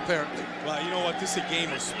success, apparently. Well, you know what? This is a game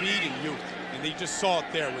of speed and youth, and they just saw it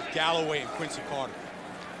there with Galloway and Quincy Carter.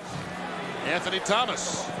 Anthony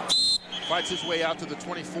Thomas fights his way out to the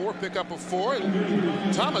 24, pickup of 4.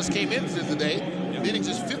 And Thomas came into the day needing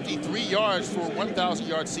just 53 yards for a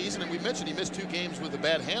 1,000-yard season, and we mentioned he missed 2 games with a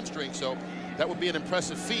bad hamstring, so That would be an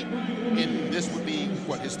impressive feat. And this would be,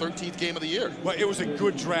 what, his 13th game of the year? Well, it was a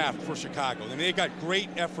good draft for Chicago. I mean, they got great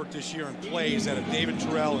effort this year in plays out of David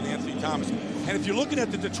Terrell and Anthony Thomas. And if you're looking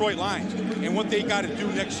at the Detroit Lions and what they got to do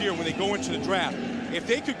next year when they go into the draft, if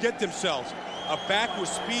they could get themselves a back with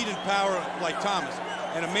speed and power like Thomas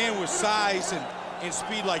and a man with size and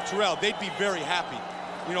speed like Terrell, they'd be very happy,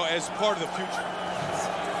 you know, as part of the future.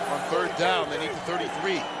 On third down, they need the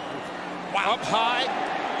 33. Wow. Up high,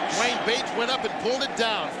 Dwayne Bates went up and pulled it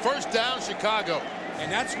down. First down, Chicago.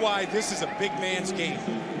 And that's why this is a big man's game.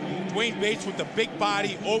 Dwayne Bates with the big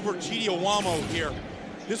body over Chidi Owamo here.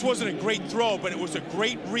 This wasn't a great throw, but it was a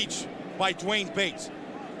great reach by Dwayne Bates.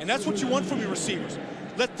 And that's what you want from your receivers.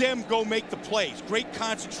 Let them go make the plays. Great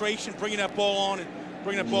concentration, bringing that ball on and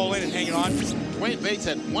bringing that ball in and hanging on. Dwayne Bates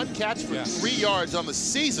had 1 catch for 3 yards on the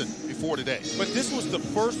season before today. But this was the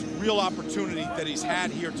first real opportunity that he's had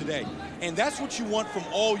here today. And that's what you want from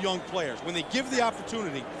all young players. When they give the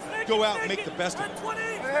opportunity, go out and make the best of it.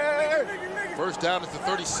 First down at the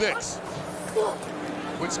 36.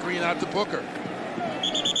 Quick screen out to Booker.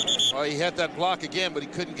 Well, he had that block again, but he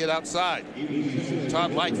couldn't get outside.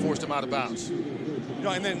 Todd Light forced him out of bounds. You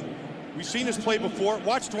know, and then we've seen this play before.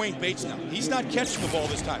 Watch Dwayne Bates now. He's not catching the ball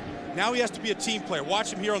this time. Now he has to be a team player.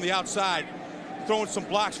 Watch him here on the outside throwing some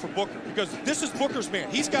blocks for Booker, because this is Booker's man.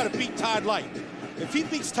 He's got to beat Todd Light. If he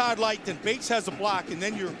beats Todd Light, then Bates has a block, and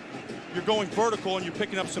then you're going vertical and you're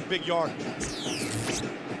picking up some big yardage.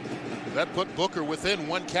 That put Booker within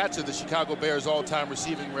 1 catch of the Chicago Bears all-time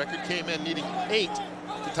receiving record. Came in needing 8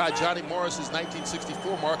 to tie Johnny Morris's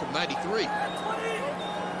 1964 mark of 93.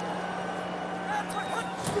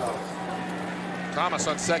 Thomas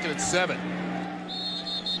on 2nd and 7.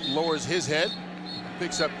 Lowers his head.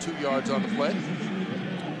 Picks up 2 yards on the play.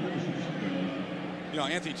 You know,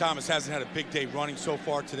 Anthony Thomas hasn't had a big day running so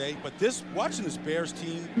far today, but watching this Bears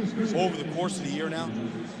team over the course of the year now,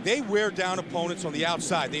 they wear down opponents on the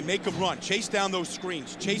outside. They make them run, chase down those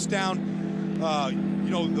screens, chase down, you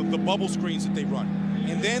know, the bubble screens that they run.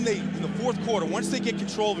 And then in the 4th quarter, once they get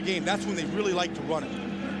control of the game, that's when they really like to run it.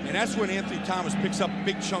 And that's when Anthony Thomas picks up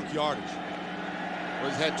big chunk yardage. Well,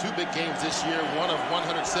 he's had 2 big games this year, one of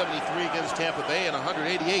 173 against Tampa Bay and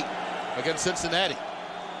 188 against Cincinnati.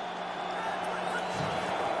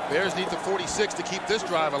 Bears need the 46 to keep this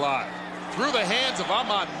drive alive. Through the hands of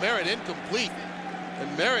Ahmad Merritt, incomplete.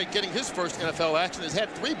 And Merritt, getting his first NFL action, has had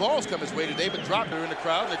 3 balls come his way today, but dropped her in the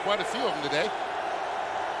crowd, and there are quite a few of them today.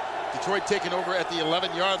 Detroit taking over at the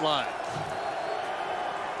 11-yard line.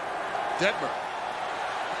 Detmer.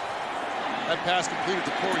 That pass completed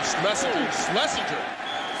to Corey Schlesinger. Schlesinger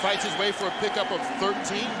fights his way for a pickup of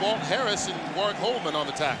 13. Walt Harris and Warren Holman on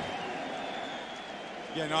the tackle.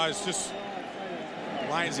 Yeah, no, it's just the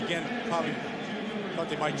Lions again probably thought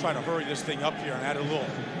they might try to hurry this thing up here and add a little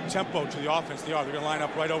tempo to the offense. They are. They're going to line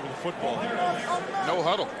up right over the football. No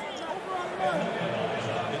huddle.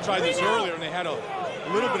 They tried this earlier and they had a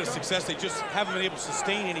little bit of success. They just haven't been able to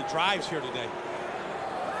sustain any drives here today.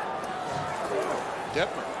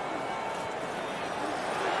 Detmer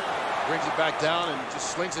brings it back down and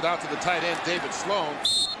just slings it out to the tight end, David Sloan.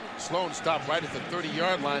 Sloan stopped right at the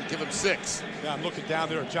 30-yard line, give him 6. Yeah, I'm looking down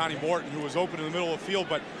there at Johnny Morton, who was open in the middle of the field,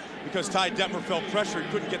 but because Ty Detmer felt pressure, he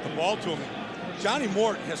couldn't get the ball to him. Johnny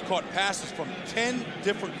Morton has caught passes from 10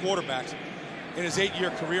 different quarterbacks in his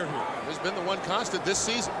 8-year career here. There's been the one constant this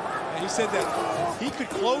season. And he said that he could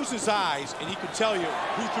close his eyes and he could tell you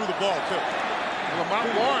who threw the ball to.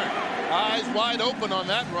 Lamont Warren, eyes wide open on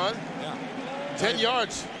that run. Yeah. 10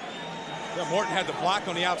 yards. Yeah, Morton had the block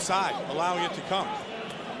on the outside, allowing it to come.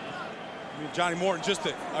 I mean, Johnny Morton, just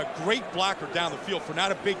a great blocker down the field for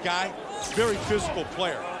not a big guy, very physical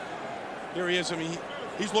player. Here he is. I mean,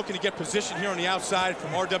 he's looking to get position here on the outside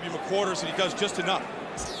from R.W. McQuarters, and he does just enough.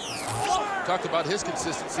 Talked about his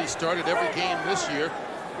consistency. Started every game this year.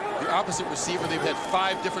 The opposite receiver, they've had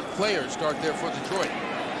 5 different players start there for Detroit.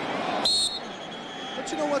 But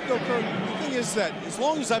you know what, though, Kurt? The thing is that as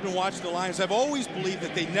long as I've been watching the Lions, I've always believed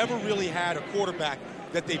that they never really had a quarterback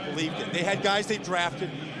that they believed in. They had guys they drafted.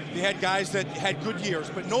 They had guys that had good years,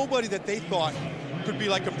 but nobody that they thought could be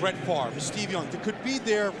like a Brett Favre, a Steve Young, that could be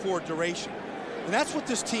there for a duration. And that's what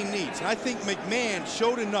this team needs. And I think McMahon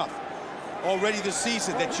showed enough already this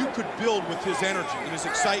season that you could build with his energy and his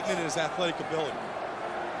excitement and his athletic ability.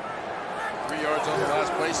 3 yards on the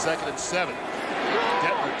last play, 2nd and 7.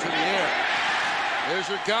 Detmer to the air. There's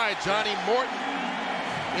your guy, Johnny Morton,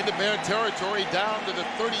 into Bear territory, down to the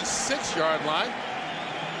 36-yard line.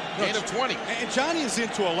 Gain of 20. And Johnny is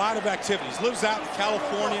into a lot of activities. Lives out in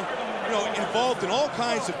California, you know, involved in all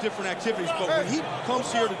kinds of different activities. But when he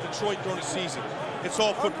comes here to Detroit during the season, it's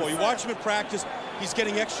all football. You watch him in practice, He's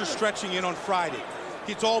getting extra stretching in on Friday.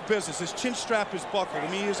 It's all business. His chin strap is buckled.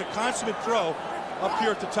 I mean, he's a consummate pro up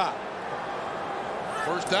here at the top.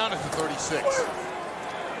 First down at the 36.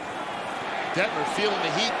 Detmer feeling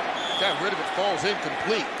the heat. Got rid of it, falls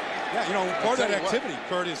incomplete. Yeah, you know, part of that activity,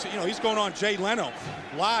 Kurt, is, you know, he's going on Jay Leno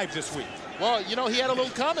live this week. Well, you know, he had a little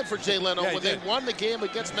comment for Jay Leno when they won the game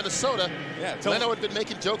against Minnesota. Yeah, Leno had been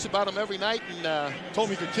making jokes about him every night, and told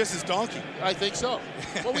me he could kiss his donkey. I think so.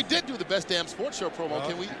 Well, we did do the Best Damn Sports Show promo.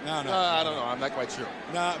 Can we? No. I don't know. I'm not quite sure.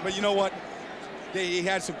 Nah, but you know what? He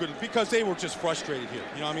had some good, because they were just frustrated here.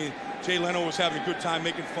 You know, I mean, Jay Leno was having a good time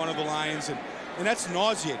making fun of the Lions, and that's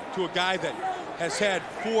nauseating to a guy that has had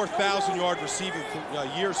 4,000-yard receiving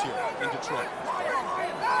years here in Detroit.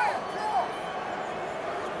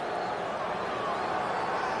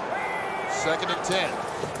 Second and 10.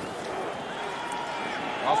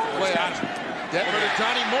 Off the play action. Detmer to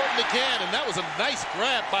Johnny Morton again, and that was a nice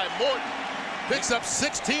grab by Morton. Picks up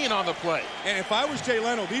 16 on the play. And if I was Jay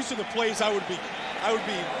Leno, these are the plays I would be, you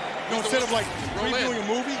know, instead of like reviewing a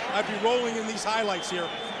movie, I'd be rolling in these highlights here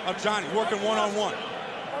of Johnny working one-on-one.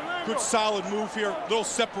 Good solid move here, little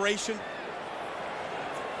separation.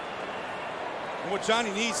 And what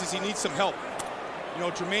Johnny needs is he needs some help. You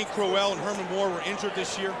know, Jermaine Crowell and Herman Moore were injured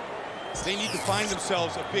this year. They need to find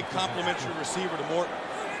themselves a big complementary receiver to Morton.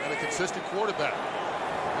 And a consistent quarterback.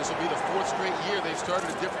 This will be the 4th straight year they've started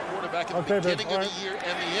a different quarterback at the beginning of the year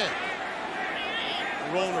and the end.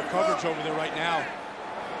 They're rolling their coverage over there right now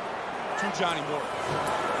to Johnny Morton.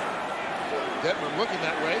 Detmer looking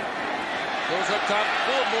that way. Goes up top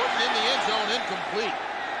for Morton in the end zone, incomplete.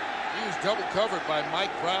 He was double covered by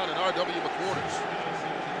Mike Brown and R.W. McQuarters.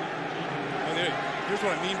 And here's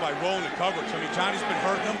what I mean by rolling the coverage. I mean, Johnny's been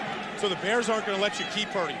hurting them, so the Bears aren't going to let you keep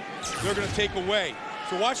hurting. They're going to take away.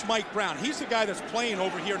 So watch Mike Brown. He's the guy that's playing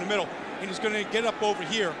over here in the middle, and he's going to get up over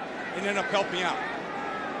here and end up helping out.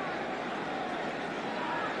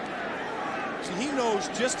 See, he knows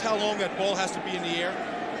just how long that ball has to be in the air.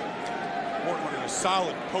 Morton running a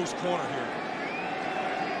solid post corner here.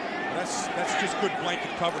 That's just good blanket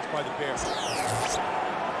coverage by the Bears.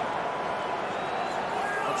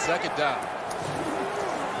 On second down.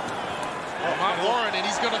 Lamont Warren, and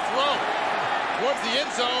he's going to throw towards the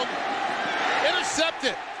end zone.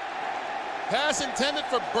 Intercepted. Pass intended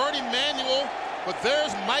for Bernie Manuel, but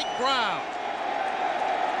there's Mike Brown.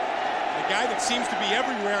 The guy that seems to be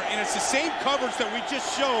everywhere, and it's the same coverage that we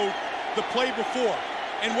just showed the play before,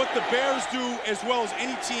 and what the Bears do as well as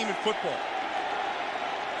any team in football.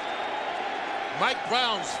 Mike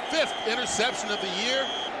Brown's 5th interception of the year.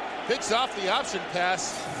 Picks off the option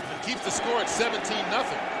pass and keeps the score at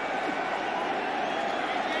 17-0.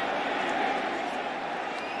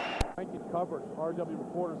 Covered. R.W.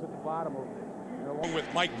 McQuarters at the bottom of it, along with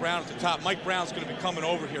Mike Brown at the top. Mike Brown's going to be coming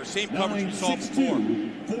over here. Same coverage we saw before.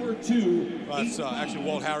 It's actually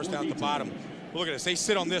Walt Harris down at the bottom. But look at this. They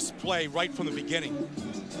sit on this play right from the beginning.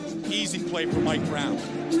 Easy play for Mike Brown.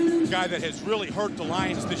 The guy that has really hurt the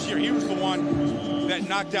Lions this year. He was the one that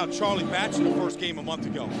knocked out Charlie Batch in the first game a month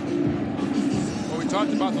ago. Well, we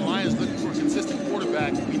talked about the Lions looking for a consistent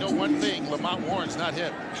quarterback. We know one thing, Lamont Warren's not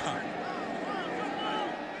him.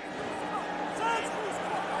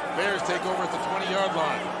 Bears take over at the 20-yard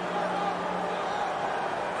line.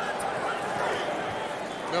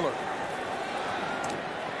 Miller.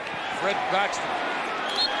 Fred Baxter.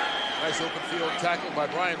 Nice open field tackle by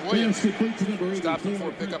Brian Williams. Stopped him for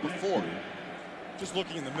a pickup of 4. Just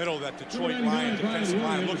looking in the middle of that Detroit Lions defensive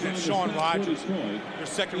line, looking at Sean Rogers, their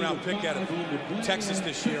second-round pick out of Texas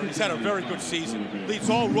this year. He's had a very good season. Leads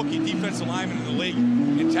all rookie defensive linemen in the league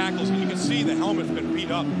in tackles, and you can see the helmet's been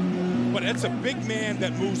beat up. But it's a big man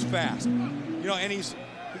that moves fast. You know, and his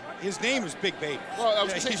name is Big Baby. Well, I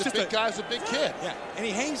was going to say, the big guy's a big kid. Yeah, and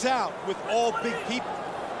he hangs out with all big people.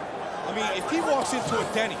 I mean, if he walks into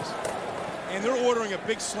a Denny's and they're ordering a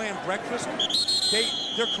big slam breakfast,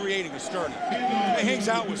 they're creating a stirring. He hangs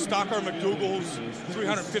out with Stockard McDougal, who's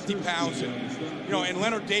 350 pounds, and you know, and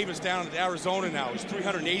Leonard Davis down in Arizona now is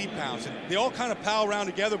 380 pounds. And they all kind of pal around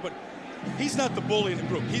together, but he's not the bully in the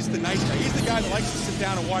group. He's the nice guy. He's the guy that likes to sit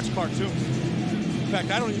down and watch cartoons. In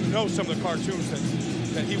fact, I don't even know some of the cartoons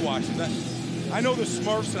that he watches. I know the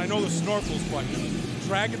Smurfs and I know the Snorkels, but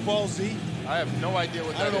Dragon Ball Z? I have no idea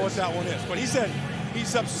what that is. I don't know what that one is. But he said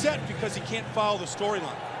he's upset because he can't follow the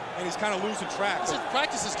storyline. And he's kind of losing track. His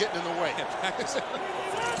practice is getting in the way. Yeah, practice. You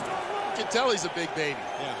can tell he's a big baby.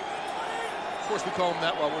 Yeah. Of course, we call him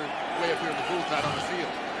that while we're way up here in the booth, not on the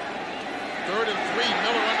field. 3rd and 3.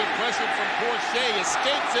 Miller under pressure from Porche.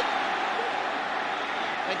 Escapes it.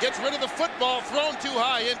 And gets rid of the football. Thrown too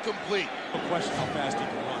high. Incomplete. No question how fast he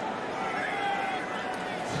can run.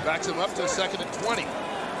 Backs him up to 2nd and 20.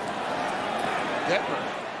 Detmer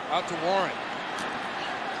out to Warren.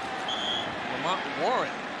 Lamont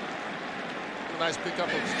Warren. A nice pickup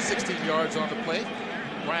of 16 yards on the play.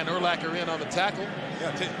 Brian Urlacher in on the tackle.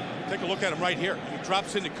 Yeah, take a look at him right here. He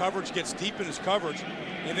drops into coverage, gets deep in his coverage,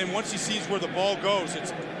 and then once he sees where the ball goes,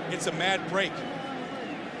 it's a mad break.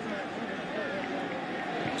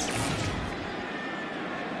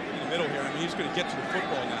 In the middle here, I mean, he's going to get to the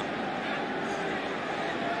football now.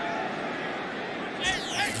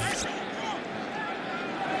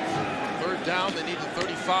 Third down, they need the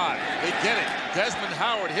 35. They get it. Desmond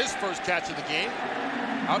Howard, his first catch of the game,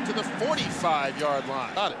 out to the 45-yard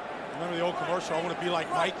line. Got it. Remember the old commercial, I want to be like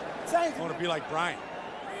Mike, I want to be like Brian.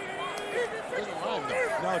 Doesn't rhyme,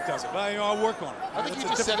 though. No, it doesn't. But I'll work on it. I think you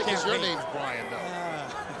just said it because your name's Brian, though.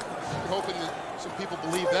 I'm hoping that some people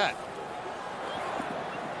believe that.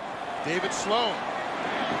 David Sloan.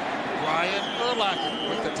 Brian Urlacher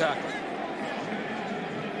with the tackle.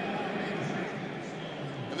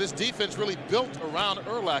 And this defense really built around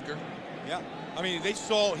Urlacher. Yeah, I mean, they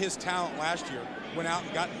saw his talent last year, went out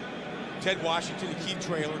and got Ted Washington and Keith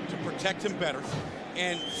Traylor to protect him better.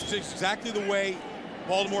 And it's exactly the way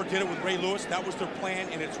Baltimore did it with Ray Lewis. That was their plan,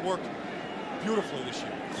 and it's worked beautifully this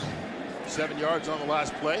year. 7 yards on the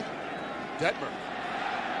last play. Detmer.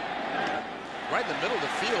 Right in the middle of the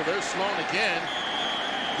field. There's Sloan again.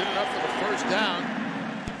 Good enough for the first down.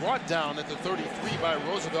 Brought down at the 33 by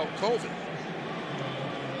Roosevelt Colvin.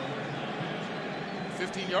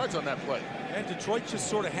 15 yards on that play. And Detroit's just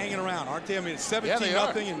sort of hanging around, aren't they? I mean, it's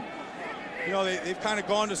 17-0, and you know they've kind of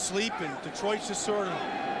gone to sleep, and Detroit's just sort of,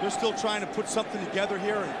 they're still trying to put something together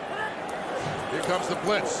here. And here comes the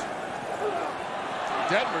blitz.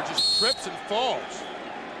 Detmer just trips and falls.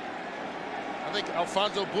 I think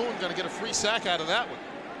Alfonso Boone going to get a free sack out of that one.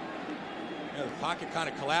 Yeah, the pocket kind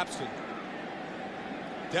of collapsed, and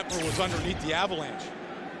Detmer was underneath the avalanche.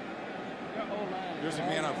 Here's the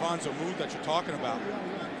man, Alfonso Boone, that you're talking about.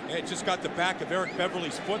 Yeah, it just got the back of Eric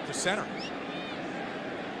Beverly's foot, the center.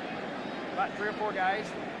 About 3 or 4 guys.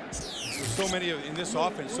 There's so many in this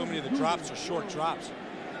offense, so many of the drops are short drops.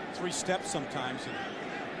 3 steps sometimes, and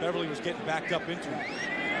Beverly was getting backed up into him.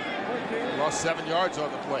 Lost 7 yards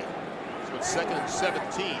on the play. So it's 2nd and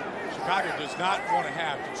 17. Chicago does not want to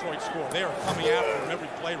have Detroit score. They are coming after him every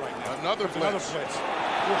play right now. Another blitz.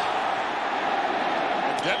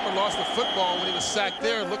 Detmer lost the football when he was sacked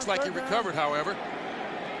there. It looks like he recovered, however.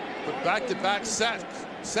 But back-to-back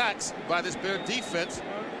sacks by this Bear defense.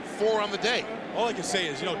 4 on the day. All I can say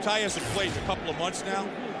is, you know, Ty hasn't played a couple of months now,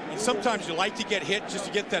 and sometimes you like to get hit just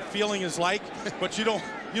to get that feeling is like, but you don't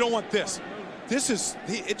want this. This is,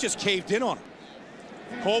 it just caved in on him.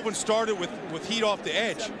 Colvin started with heat off the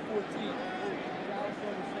edge.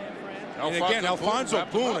 And again, Alfonso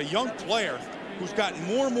Boone, a young player who's gotten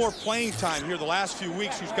more and more playing time here the last few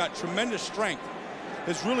weeks, who's got tremendous strength,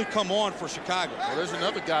 has really come on for Chicago. Well, there's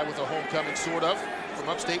another guy with a homecoming, sort of, from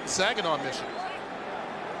upstate in Saginaw, Michigan.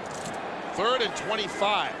 3rd and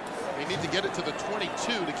 25. They need to get it to the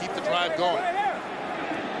 22 to keep the drive going.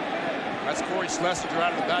 That's Corey Schlesinger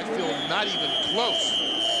out of the backfield, not even close.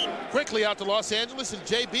 Quickly out to Los Angeles, and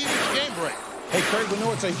JB with the game break. Hey, Craig, we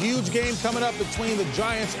know it's a huge game coming up between the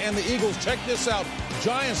Giants and the Eagles. Check this out.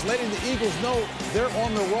 Giants letting the Eagles know they're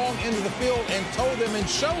on the wrong end of the field and told them and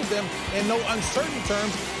showed them in no uncertain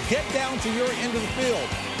terms, get down to your end of the field.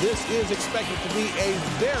 This is expected to be a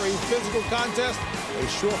very physical contest. A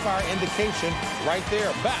surefire indication right there.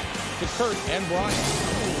 Back to Kurt and Brian.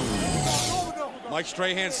 Mike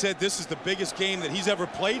Strahan said this is the biggest game that he's ever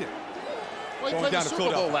played in. Well, he played the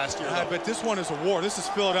Super Bowl last year. But this one is a war. This is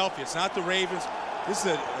Philadelphia. It's not the Ravens. This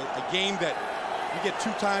is a game that you get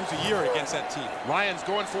 2 times a year against that team. Lions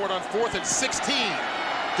going for it on 4th and 16.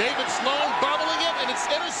 David Sloan bobbling it, and it's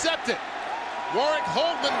intercepted. Warwick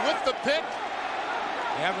Holdman with the pick.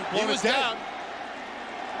 He was down.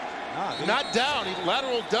 Not down.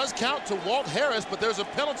 Lateral does count to Walt Harris, but there's a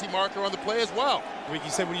penalty marker on the play as well. He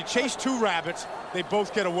said when you chase 2 rabbits, they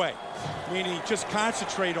both get away. Meaning just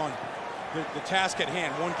concentrate on the task at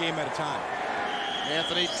hand, one game at a time.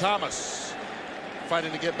 Anthony Thomas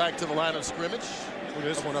fighting to get back to the line of scrimmage. Look at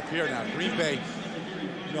this one up here now. Green Bay,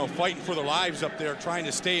 you know, fighting for their lives up there, trying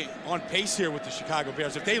to stay on pace here with the Chicago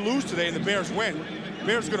Bears. If they lose today and the Bears win, the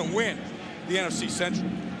Bears are going to win the NFC Central.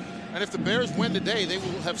 And if the Bears win today, they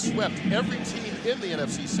will have swept every team in the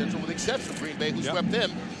NFC Central, with the exception of Green Bay, who swept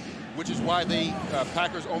them, which is why the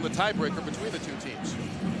Packers own the tiebreaker between the 2 teams.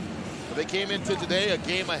 But they came into today a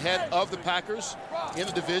game ahead of the Packers in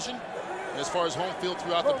the division. And as far as home field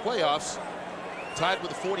throughout the playoffs, tied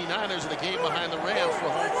with the 49ers in a game behind the Rams for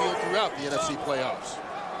home field throughout the NFC playoffs.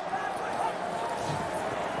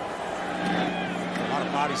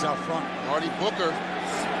 bodies out front. Marty Booker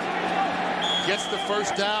gets the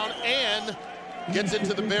first down and gets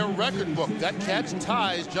into the Bear record book. That catch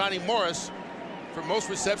ties Johnny Morris for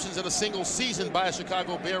most receptions in a single season by a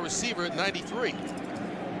Chicago Bear receiver at 93.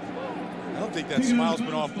 I don't think that smile's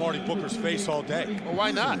been off Marty Booker's face all day. Well,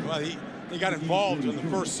 why not? Well, he got involved in the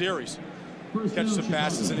first series. Catch some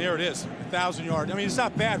passes, and there it is, 1,000 yards. I mean, it's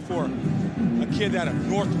not bad for a kid out of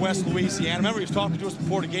Northwest Louisiana. Remember, he was talking to us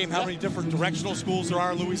before the game how many different directional schools there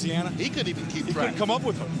are in Louisiana. He couldn't even keep He track. couldn't come up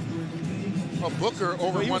with them. Well, Booker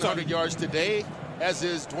over 100 yards today, as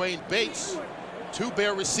is Dwayne Bates. 2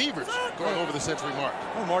 Bear receivers going over the century mark.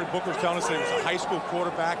 Well, Marty Booker's telling us that he was a high school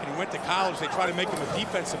quarterback and he went to college. They tried to make him a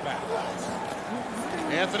defensive back.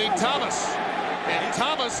 Anthony Thomas. And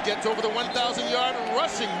Thomas gets over the 1,000-yard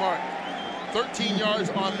rushing mark. 13 yards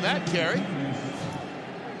on that carry.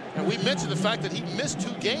 And we mentioned the fact that he missed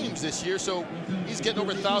 2 games this year, so he's getting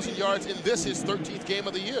over 1,000 yards in this, his 13th game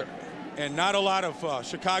of the year. And not a lot of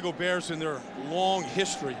Chicago Bears in their long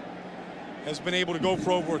history has been able to go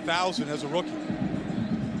for over 1,000 as a rookie.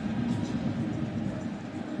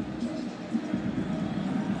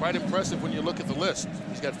 Quite impressive when you look at the list.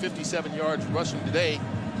 He's got 57 yards rushing today,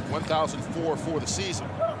 1,004 for the season.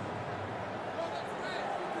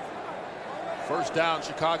 First down,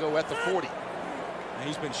 Chicago at the 40. And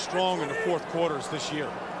he's been strong in the fourth quarters this year.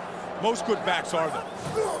 Most good backs are though.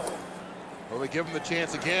 Well, they give him the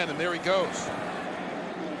chance again, and there he goes.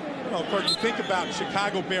 Well, Kurt, you think about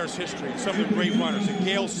Chicago Bears history and some of the great runners, and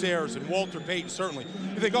Gale Sayers and Walter Payton, certainly.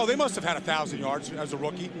 You think, oh, they must have had 1,000 yards as a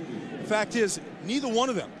rookie. The fact is, neither one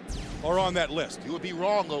of them are on that list. You would be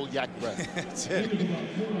wrong, old yak bread. That's it.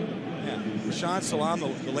 Yeah. Rashaan Salaam,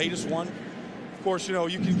 the latest one. Of course, you know,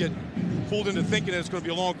 you can get fooled into thinking that it's going to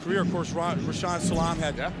be a long career. Of course, Rashaan Salaam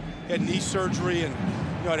had knee surgery and,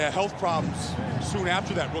 you know, had health problems soon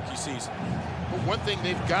after that rookie season. But one thing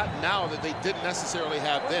they've got now that they didn't necessarily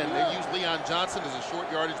have then, they used Leon Johnson as a short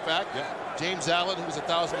yardage back. James Allen, who was a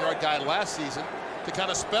 1,000-yard guy last season, to kind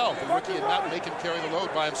of spell the rookie and not make him carry the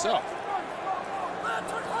load by himself.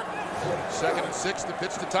 2nd and 6, the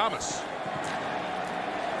pitch to Thomas.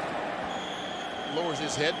 Lowers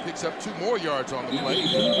his head, picks up 2 more yards on the play.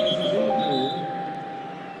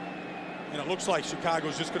 And it looks like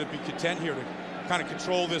Chicago's just going to be content here to kind of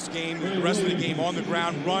control this game, the rest of the game on the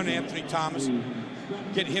ground, run Anthony Thomas,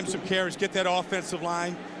 get him some carries, get that offensive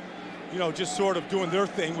line, you know, just sort of doing their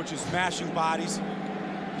thing, which is smashing bodies.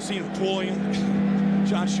 You see him pulling him.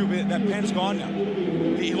 John Schubert, that pen's gone now.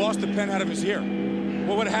 He lost the pen out of his ear.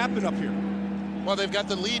 What would happen up here? Well, they've got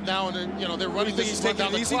the lead now, and they're, you know, they're running this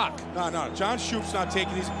down the clock. No, John Shoop's not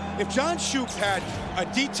taking these. If John Shoop had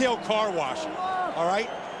a detailed car wash, all right,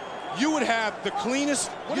 you would have the cleanest.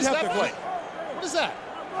 What is that play? What is that?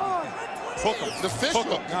 Hook him. The fish hook.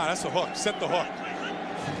 No, that's a hook. Set the hook.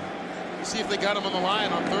 See if they got him on the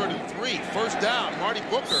line on 3rd and 3. First down, Marty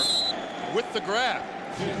Booker with the grab.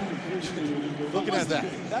 Look at that.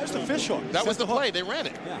 That was the fish hook. That was the play. They ran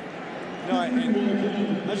it. Yeah. No, I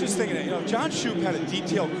was just thinking, you know, John Shoop had a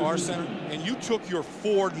detailed car center, and you took your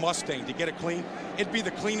Ford Mustang to get it clean, it'd be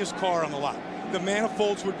the cleanest car on the lot. The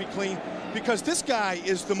manifolds would be clean, because this guy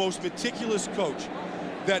is the most meticulous coach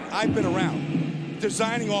that I've been around,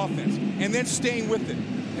 designing offense and then staying with it.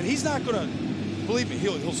 And he's not going to, believe me,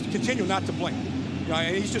 he'll continue not to blink. You know,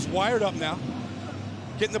 and he's just wired up now,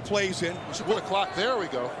 getting the plays in. We should put a clock. There we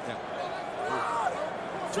go. Yeah.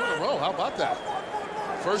 2 in a row. How about that?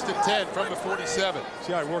 1st and 10 from the 47.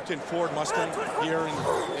 See how I worked in Ford Mustang here in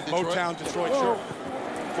Detroit? Motown, Detroit. Sure.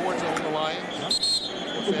 Ford's own the Lions.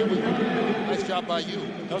 Family. Nice job by you.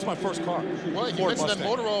 That was my first car. Well, you Ford mentioned Mustang. that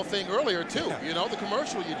motor oil thing earlier, too. Yeah. You know, the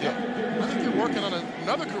commercial you did. I think you're working on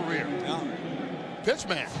another career. Yeah.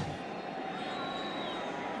 Pitchman.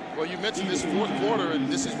 Well, you mentioned this 4th quarter,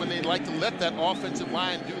 and this is when they like to let that offensive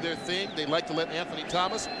line do their thing. They like to let Anthony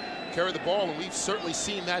Thomas carry the ball, and we've certainly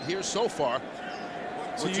seen that here so far.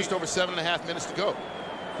 So just over 7.5 minutes to go.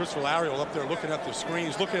 Chris Valario up there looking at the screen.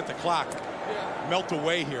 He's looking at the clock. Melt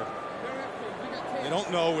away here. They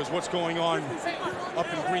don't know is what's going on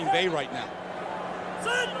up in Green Bay right now.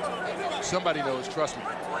 Somebody knows, trust me.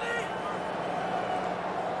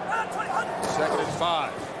 2nd and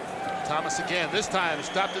 5. Thomas again. This time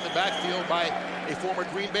stopped in the backfield by a former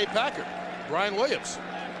Green Bay Packer, Brian Williams.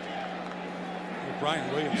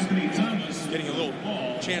 Brian Williams getting a little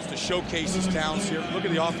chance to showcase his talents here. Look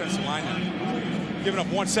at the offensive line now. Giving up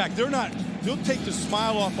 1 sack. They'll take the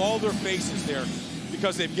smile off all their faces there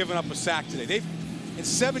because they've given up a sack today. In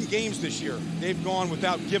 7 games this year, they've gone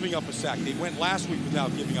without giving up a sack. They went last week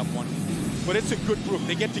without giving up one. But it's a good group.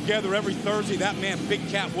 They get together every Thursday. That man, Big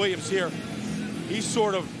Cat Williams here, he's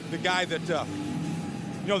sort of the guy that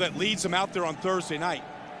you know, that leads them out there on Thursday night.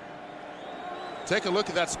 Take a look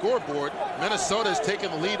at that scoreboard. Minnesota has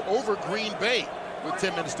taken the lead over Green Bay with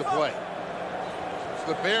 10 minutes to play.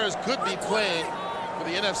 So the Bears could be playing for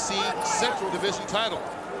the NFC Central Division title.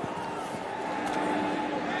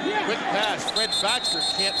 Quick pass. Fred Baxter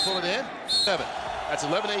can't pull it in. 7. That's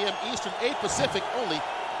 11 a.m. Eastern, 8 Pacific, only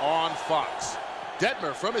on Fox.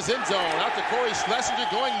 Detmer from his end zone out to Corey Schlesinger,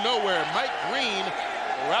 going nowhere. Mike Green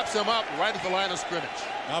wraps him up right at the line of scrimmage.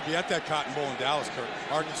 I'll be at that Cotton Bowl in Dallas, Kurt.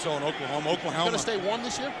 Arkansas and Oklahoma. Going to stay warm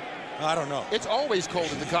this year? I don't know. It's always cold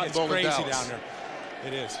at the Cotton Bowl in Dallas. It's crazy down there.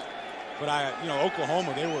 It is. But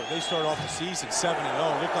Oklahoma, they started off the season 7-0.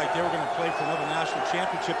 It looked like they were going to play for another national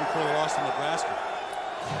championship before they lost to Nebraska.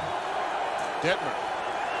 Detmer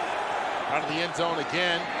out of the end zone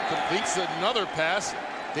again, completes another pass.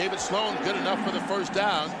 David Sloan good enough for the first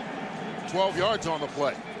down. 12 yards on the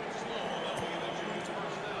play.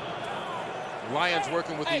 Lions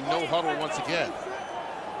working with the no huddle once again.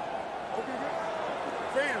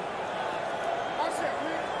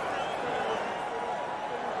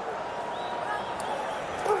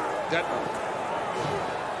 Detmer.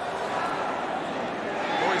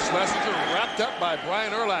 Corey Schlesinger wrapped up by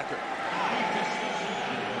Brian Urlacher.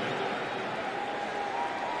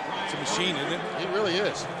 It's a machine, isn't it? He really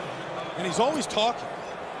is. And he's always talking.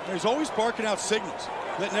 He's always barking out signals,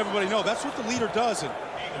 letting everybody know. That's what the leader does, and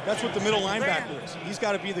that's what the middle linebacker is. He's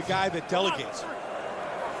got to be the guy that delegates.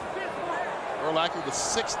 Urlacher with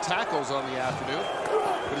 6 tackles on the afternoon,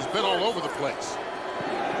 but he's been all over the place.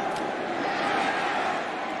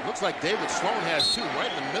 Looks like David Sloan has 2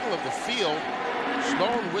 right in the middle of the field.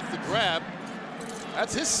 Sloan with the grab.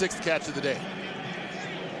 That's his 6th catch of the day.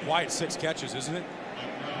 Wyatt 6 catches, isn't it?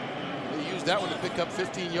 He used that one to pick up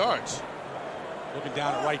 15 yards. Looking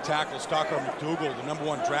down at right tackle, Stockard McDougal, the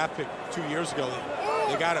 #1 draft pick 2 years ago.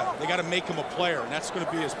 They gotta make him a player, and that's going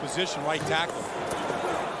to be his position, right tackle.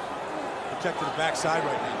 Protecting the backside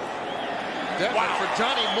right now. Detmer for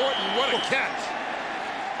Johnny Morton. What a catch!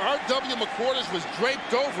 R.W. McQuarters was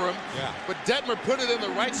draped over him, but Detmer put it in the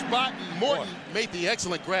right spot, and Morton made the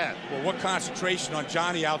excellent grab. Well, what concentration on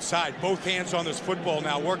Johnny outside. Both hands on this football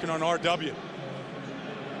now, working on R.W.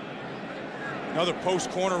 Another post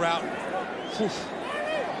corner route. He's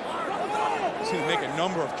going to make a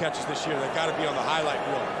number of catches this year. They've got to be on the highlight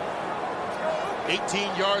reel.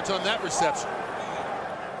 18 yards on that reception.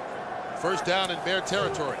 First down in Bear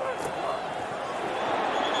territory.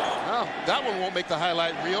 Well, that one won't make the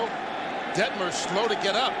highlight reel. Detmer slow to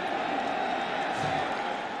get up.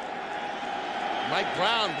 Mike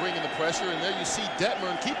Brown bringing the pressure, and there you see Detmer.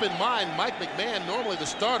 And keep in mind, Mike McMahon, normally the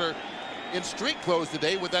starter, in street clothes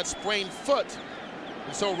today with that sprained foot.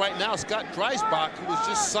 And so right now, Scott Dreisbach, who was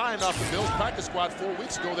just signed off the Bills practice squad 4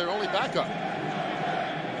 weeks ago, their only backup.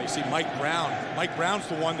 You see Mike Brown. Mike Brown's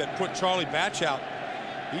the one that put Charlie Batch out.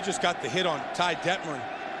 He just got the hit on Ty Detmer.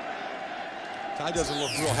 Ty doesn't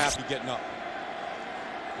look real happy getting up.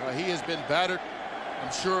 Well, he has been battered.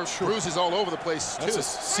 I'm sure bruises all over the place, too. That's a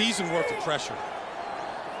season worth of pressure.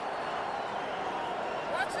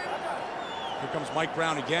 Here comes Mike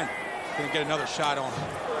Brown again. Going to get another shot on him.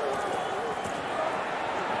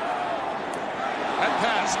 That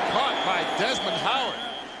pass caught by Desmond Howard.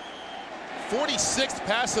 46th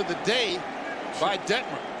pass of the day by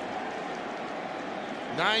Detmer.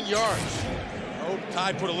 9 yards. Oh,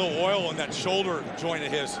 Ty put a little oil on that shoulder joint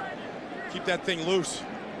of his. Keep that thing loose.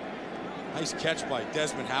 Nice catch by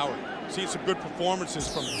Desmond Howard. Seeing some good performances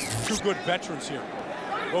from 2 good veterans here.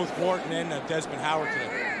 Both Wharton and Desmond Howard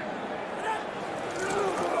today.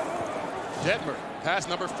 Detmer, pass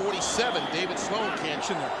number 47. David Sloan can't.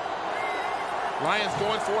 There. Lions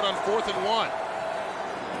going for it on 4th and 1.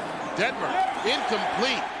 Detmer,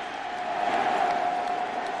 incomplete.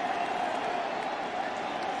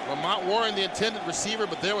 Lamont Warren, the intended receiver,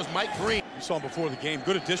 but there was Mike Green. You saw him before the game.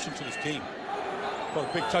 Good addition to this team. Got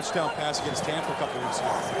a big touchdown pass against Tampa a couple weeks ago.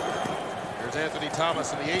 There's Anthony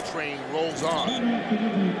Thomas, and the A-train rolls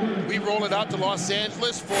on. We roll it out to Los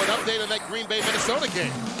Angeles for an update on that Green Bay, Minnesota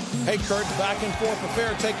game. Hey, Kurt, back and forth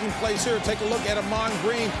affair taking place here. Take a look at Amon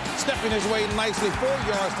Green stepping his way nicely. 4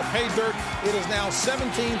 yards to pay dirt. It is now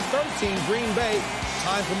 17-13 Green Bay.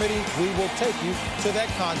 Time permitting, we will take you to that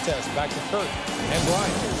contest. Back to Kurt and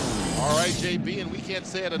Brian. All right, JB, and we can't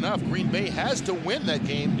say it enough. Green Bay has to win that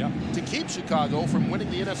game to keep Chicago from winning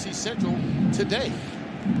the NFC Central today.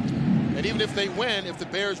 And even if they win, if the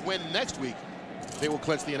Bears win next week, they will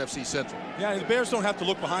clinch the NFC Central. Yeah, the Bears don't have to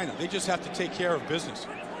look behind them. They just have to take care of business.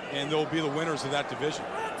 And they'll be the winners of that division.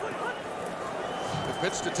 The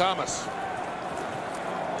pitch to Thomas.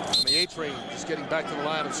 And the A-train just getting back to the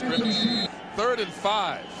line of scrimmage. 3rd and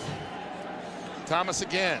 5. Thomas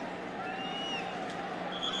again.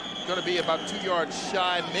 Going to be about 2 yards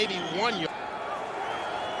shy, maybe 1 yard.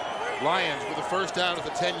 Lions with a first down at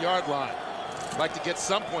the 10-yard line. Like to get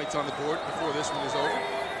some points on the board before this one is over.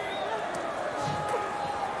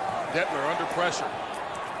 Detmer under pressure.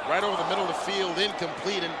 Right over the middle of the field,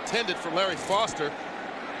 incomplete, intended for Larry Foster,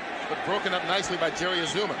 but broken up nicely by Jerry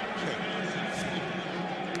Azuma.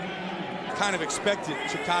 Kind of expected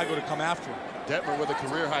Chicago to come after him. Detmer with a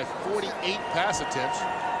career-high 48 pass attempts.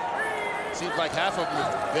 Seems like half of them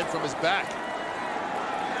have been from his back.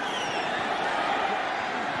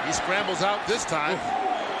 He scrambles out this time.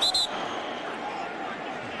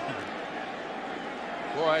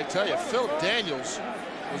 Boy, I tell you, Phil Daniels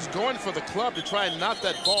was going for the club to try and knock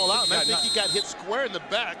that ball out, and I think he got hit square in the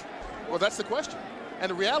back. Well, that's the question. And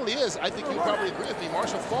the reality is, I think you probably agree with me,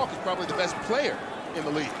 Marshall Faulk is probably the best player in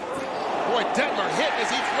the league. Boy, Detmer hit as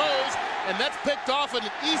he throws, and that's picked off an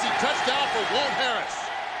easy touchdown for Walt Harris.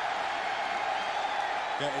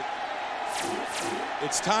 Yeah,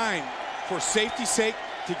 it's time, for safety's sake,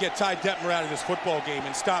 to get Ty Detmer out of this football game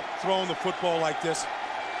and stop throwing the football like this.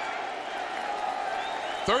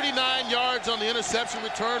 39 yards on the interception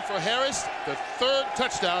return for Harris, the 3rd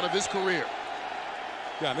touchdown of his career.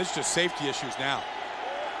 Yeah, this is just safety issues now.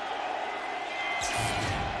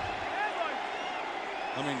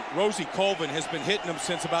 I mean, Rosie Colvin has been hitting him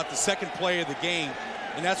since about the 2nd play of the game,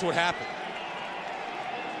 and that's what happened.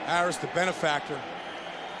 Harris, the benefactor.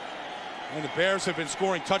 And the Bears have been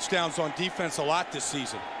scoring touchdowns on defense a lot this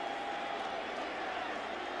season.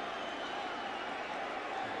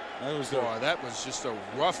 That was just a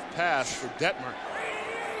rough pass for Detmer.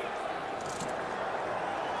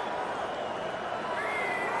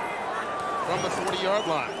 From the 40-yard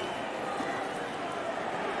line.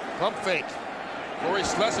 Pump fake. Corey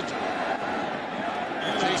Schlesinger.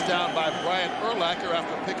 Chased down by Brian Urlacher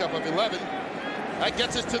after a pickup of 11. That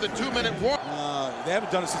gets us to the 2-minute warning. They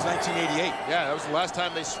haven't done it since 1988. Yeah, that was the last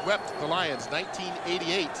time they swept the Lions,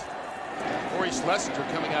 1988. Corey Schlesinger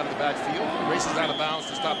coming out of the backfield, races out of bounds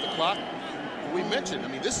to stop the clock. We mentioned, I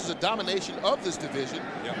mean, this is a domination of this division.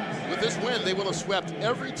 Yep. With this win, they will have swept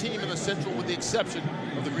every team in the Central with the exception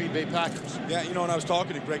of the Green Bay Packers. Yeah, you know, and I was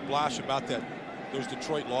talking to Greg Blash about those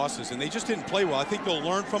Detroit losses, and they just didn't play well. I think they'll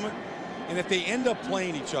learn from it. And if they end up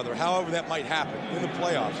playing each other, however that might happen in the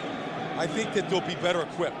playoffs, I think that they'll be better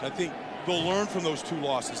equipped. I think they'll learn from those 2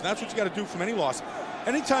 losses. And that's what you got to do from any loss.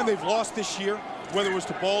 Anytime they've lost this year, whether it was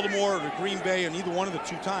to Baltimore or to Green Bay, and either one of the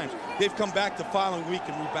 2 times, they've come back the following week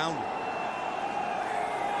and rebounded.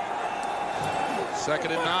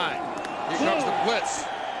 2nd and 9. Here comes the blitz.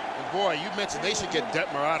 And boy, you mentioned they should get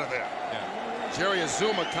Detmer out of there. Yeah. Jerry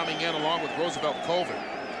Azuma coming in along with Roosevelt Colvin.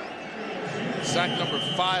 Sack number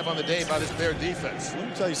 5 on the day by this Bear defense. Let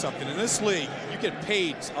me tell you something. In this league, you get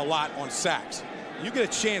paid a lot on sacks. You get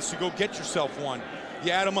a chance to go get yourself one.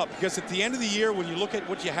 You add them up, because at the end of the year, when you look at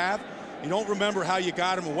what you have, you don't remember how you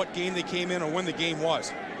got them or what game they came in or when the game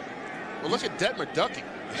was. Well, look at Detmer ducking.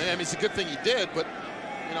 I mean, it's a good thing he did, but,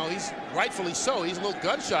 you know, he's rightfully so. He's a little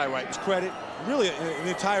gun-shy right now. Credit, really, the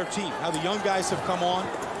entire team, how the young guys have come on.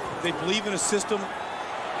 They believe in a system.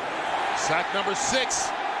 Sack number 6.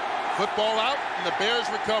 Football out, and the Bears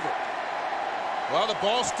recover. Well, the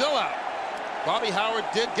ball's still out. Bobby Howard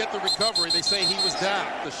did get the recovery. They say he was down.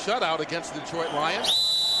 The shutout against the Detroit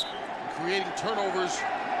Lions, creating turnovers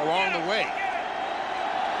along the way.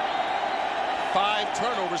 5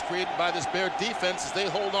 turnovers created by this Bear defense as they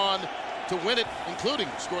hold on to win it, including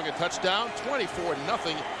scoring a touchdown.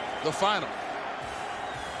 24-0 the final.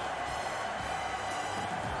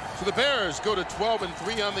 So the Bears go to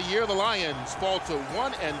 12-3 on the year. The Lions fall to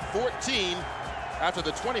 1-14 after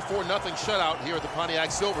the 24-0 shutout here at the Pontiac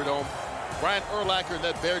Silverdome. Brian Urlacher and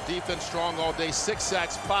that Bear defense strong all day. 6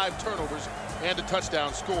 sacks, 5 turnovers, and a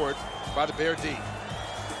touchdown scored by the Bear D.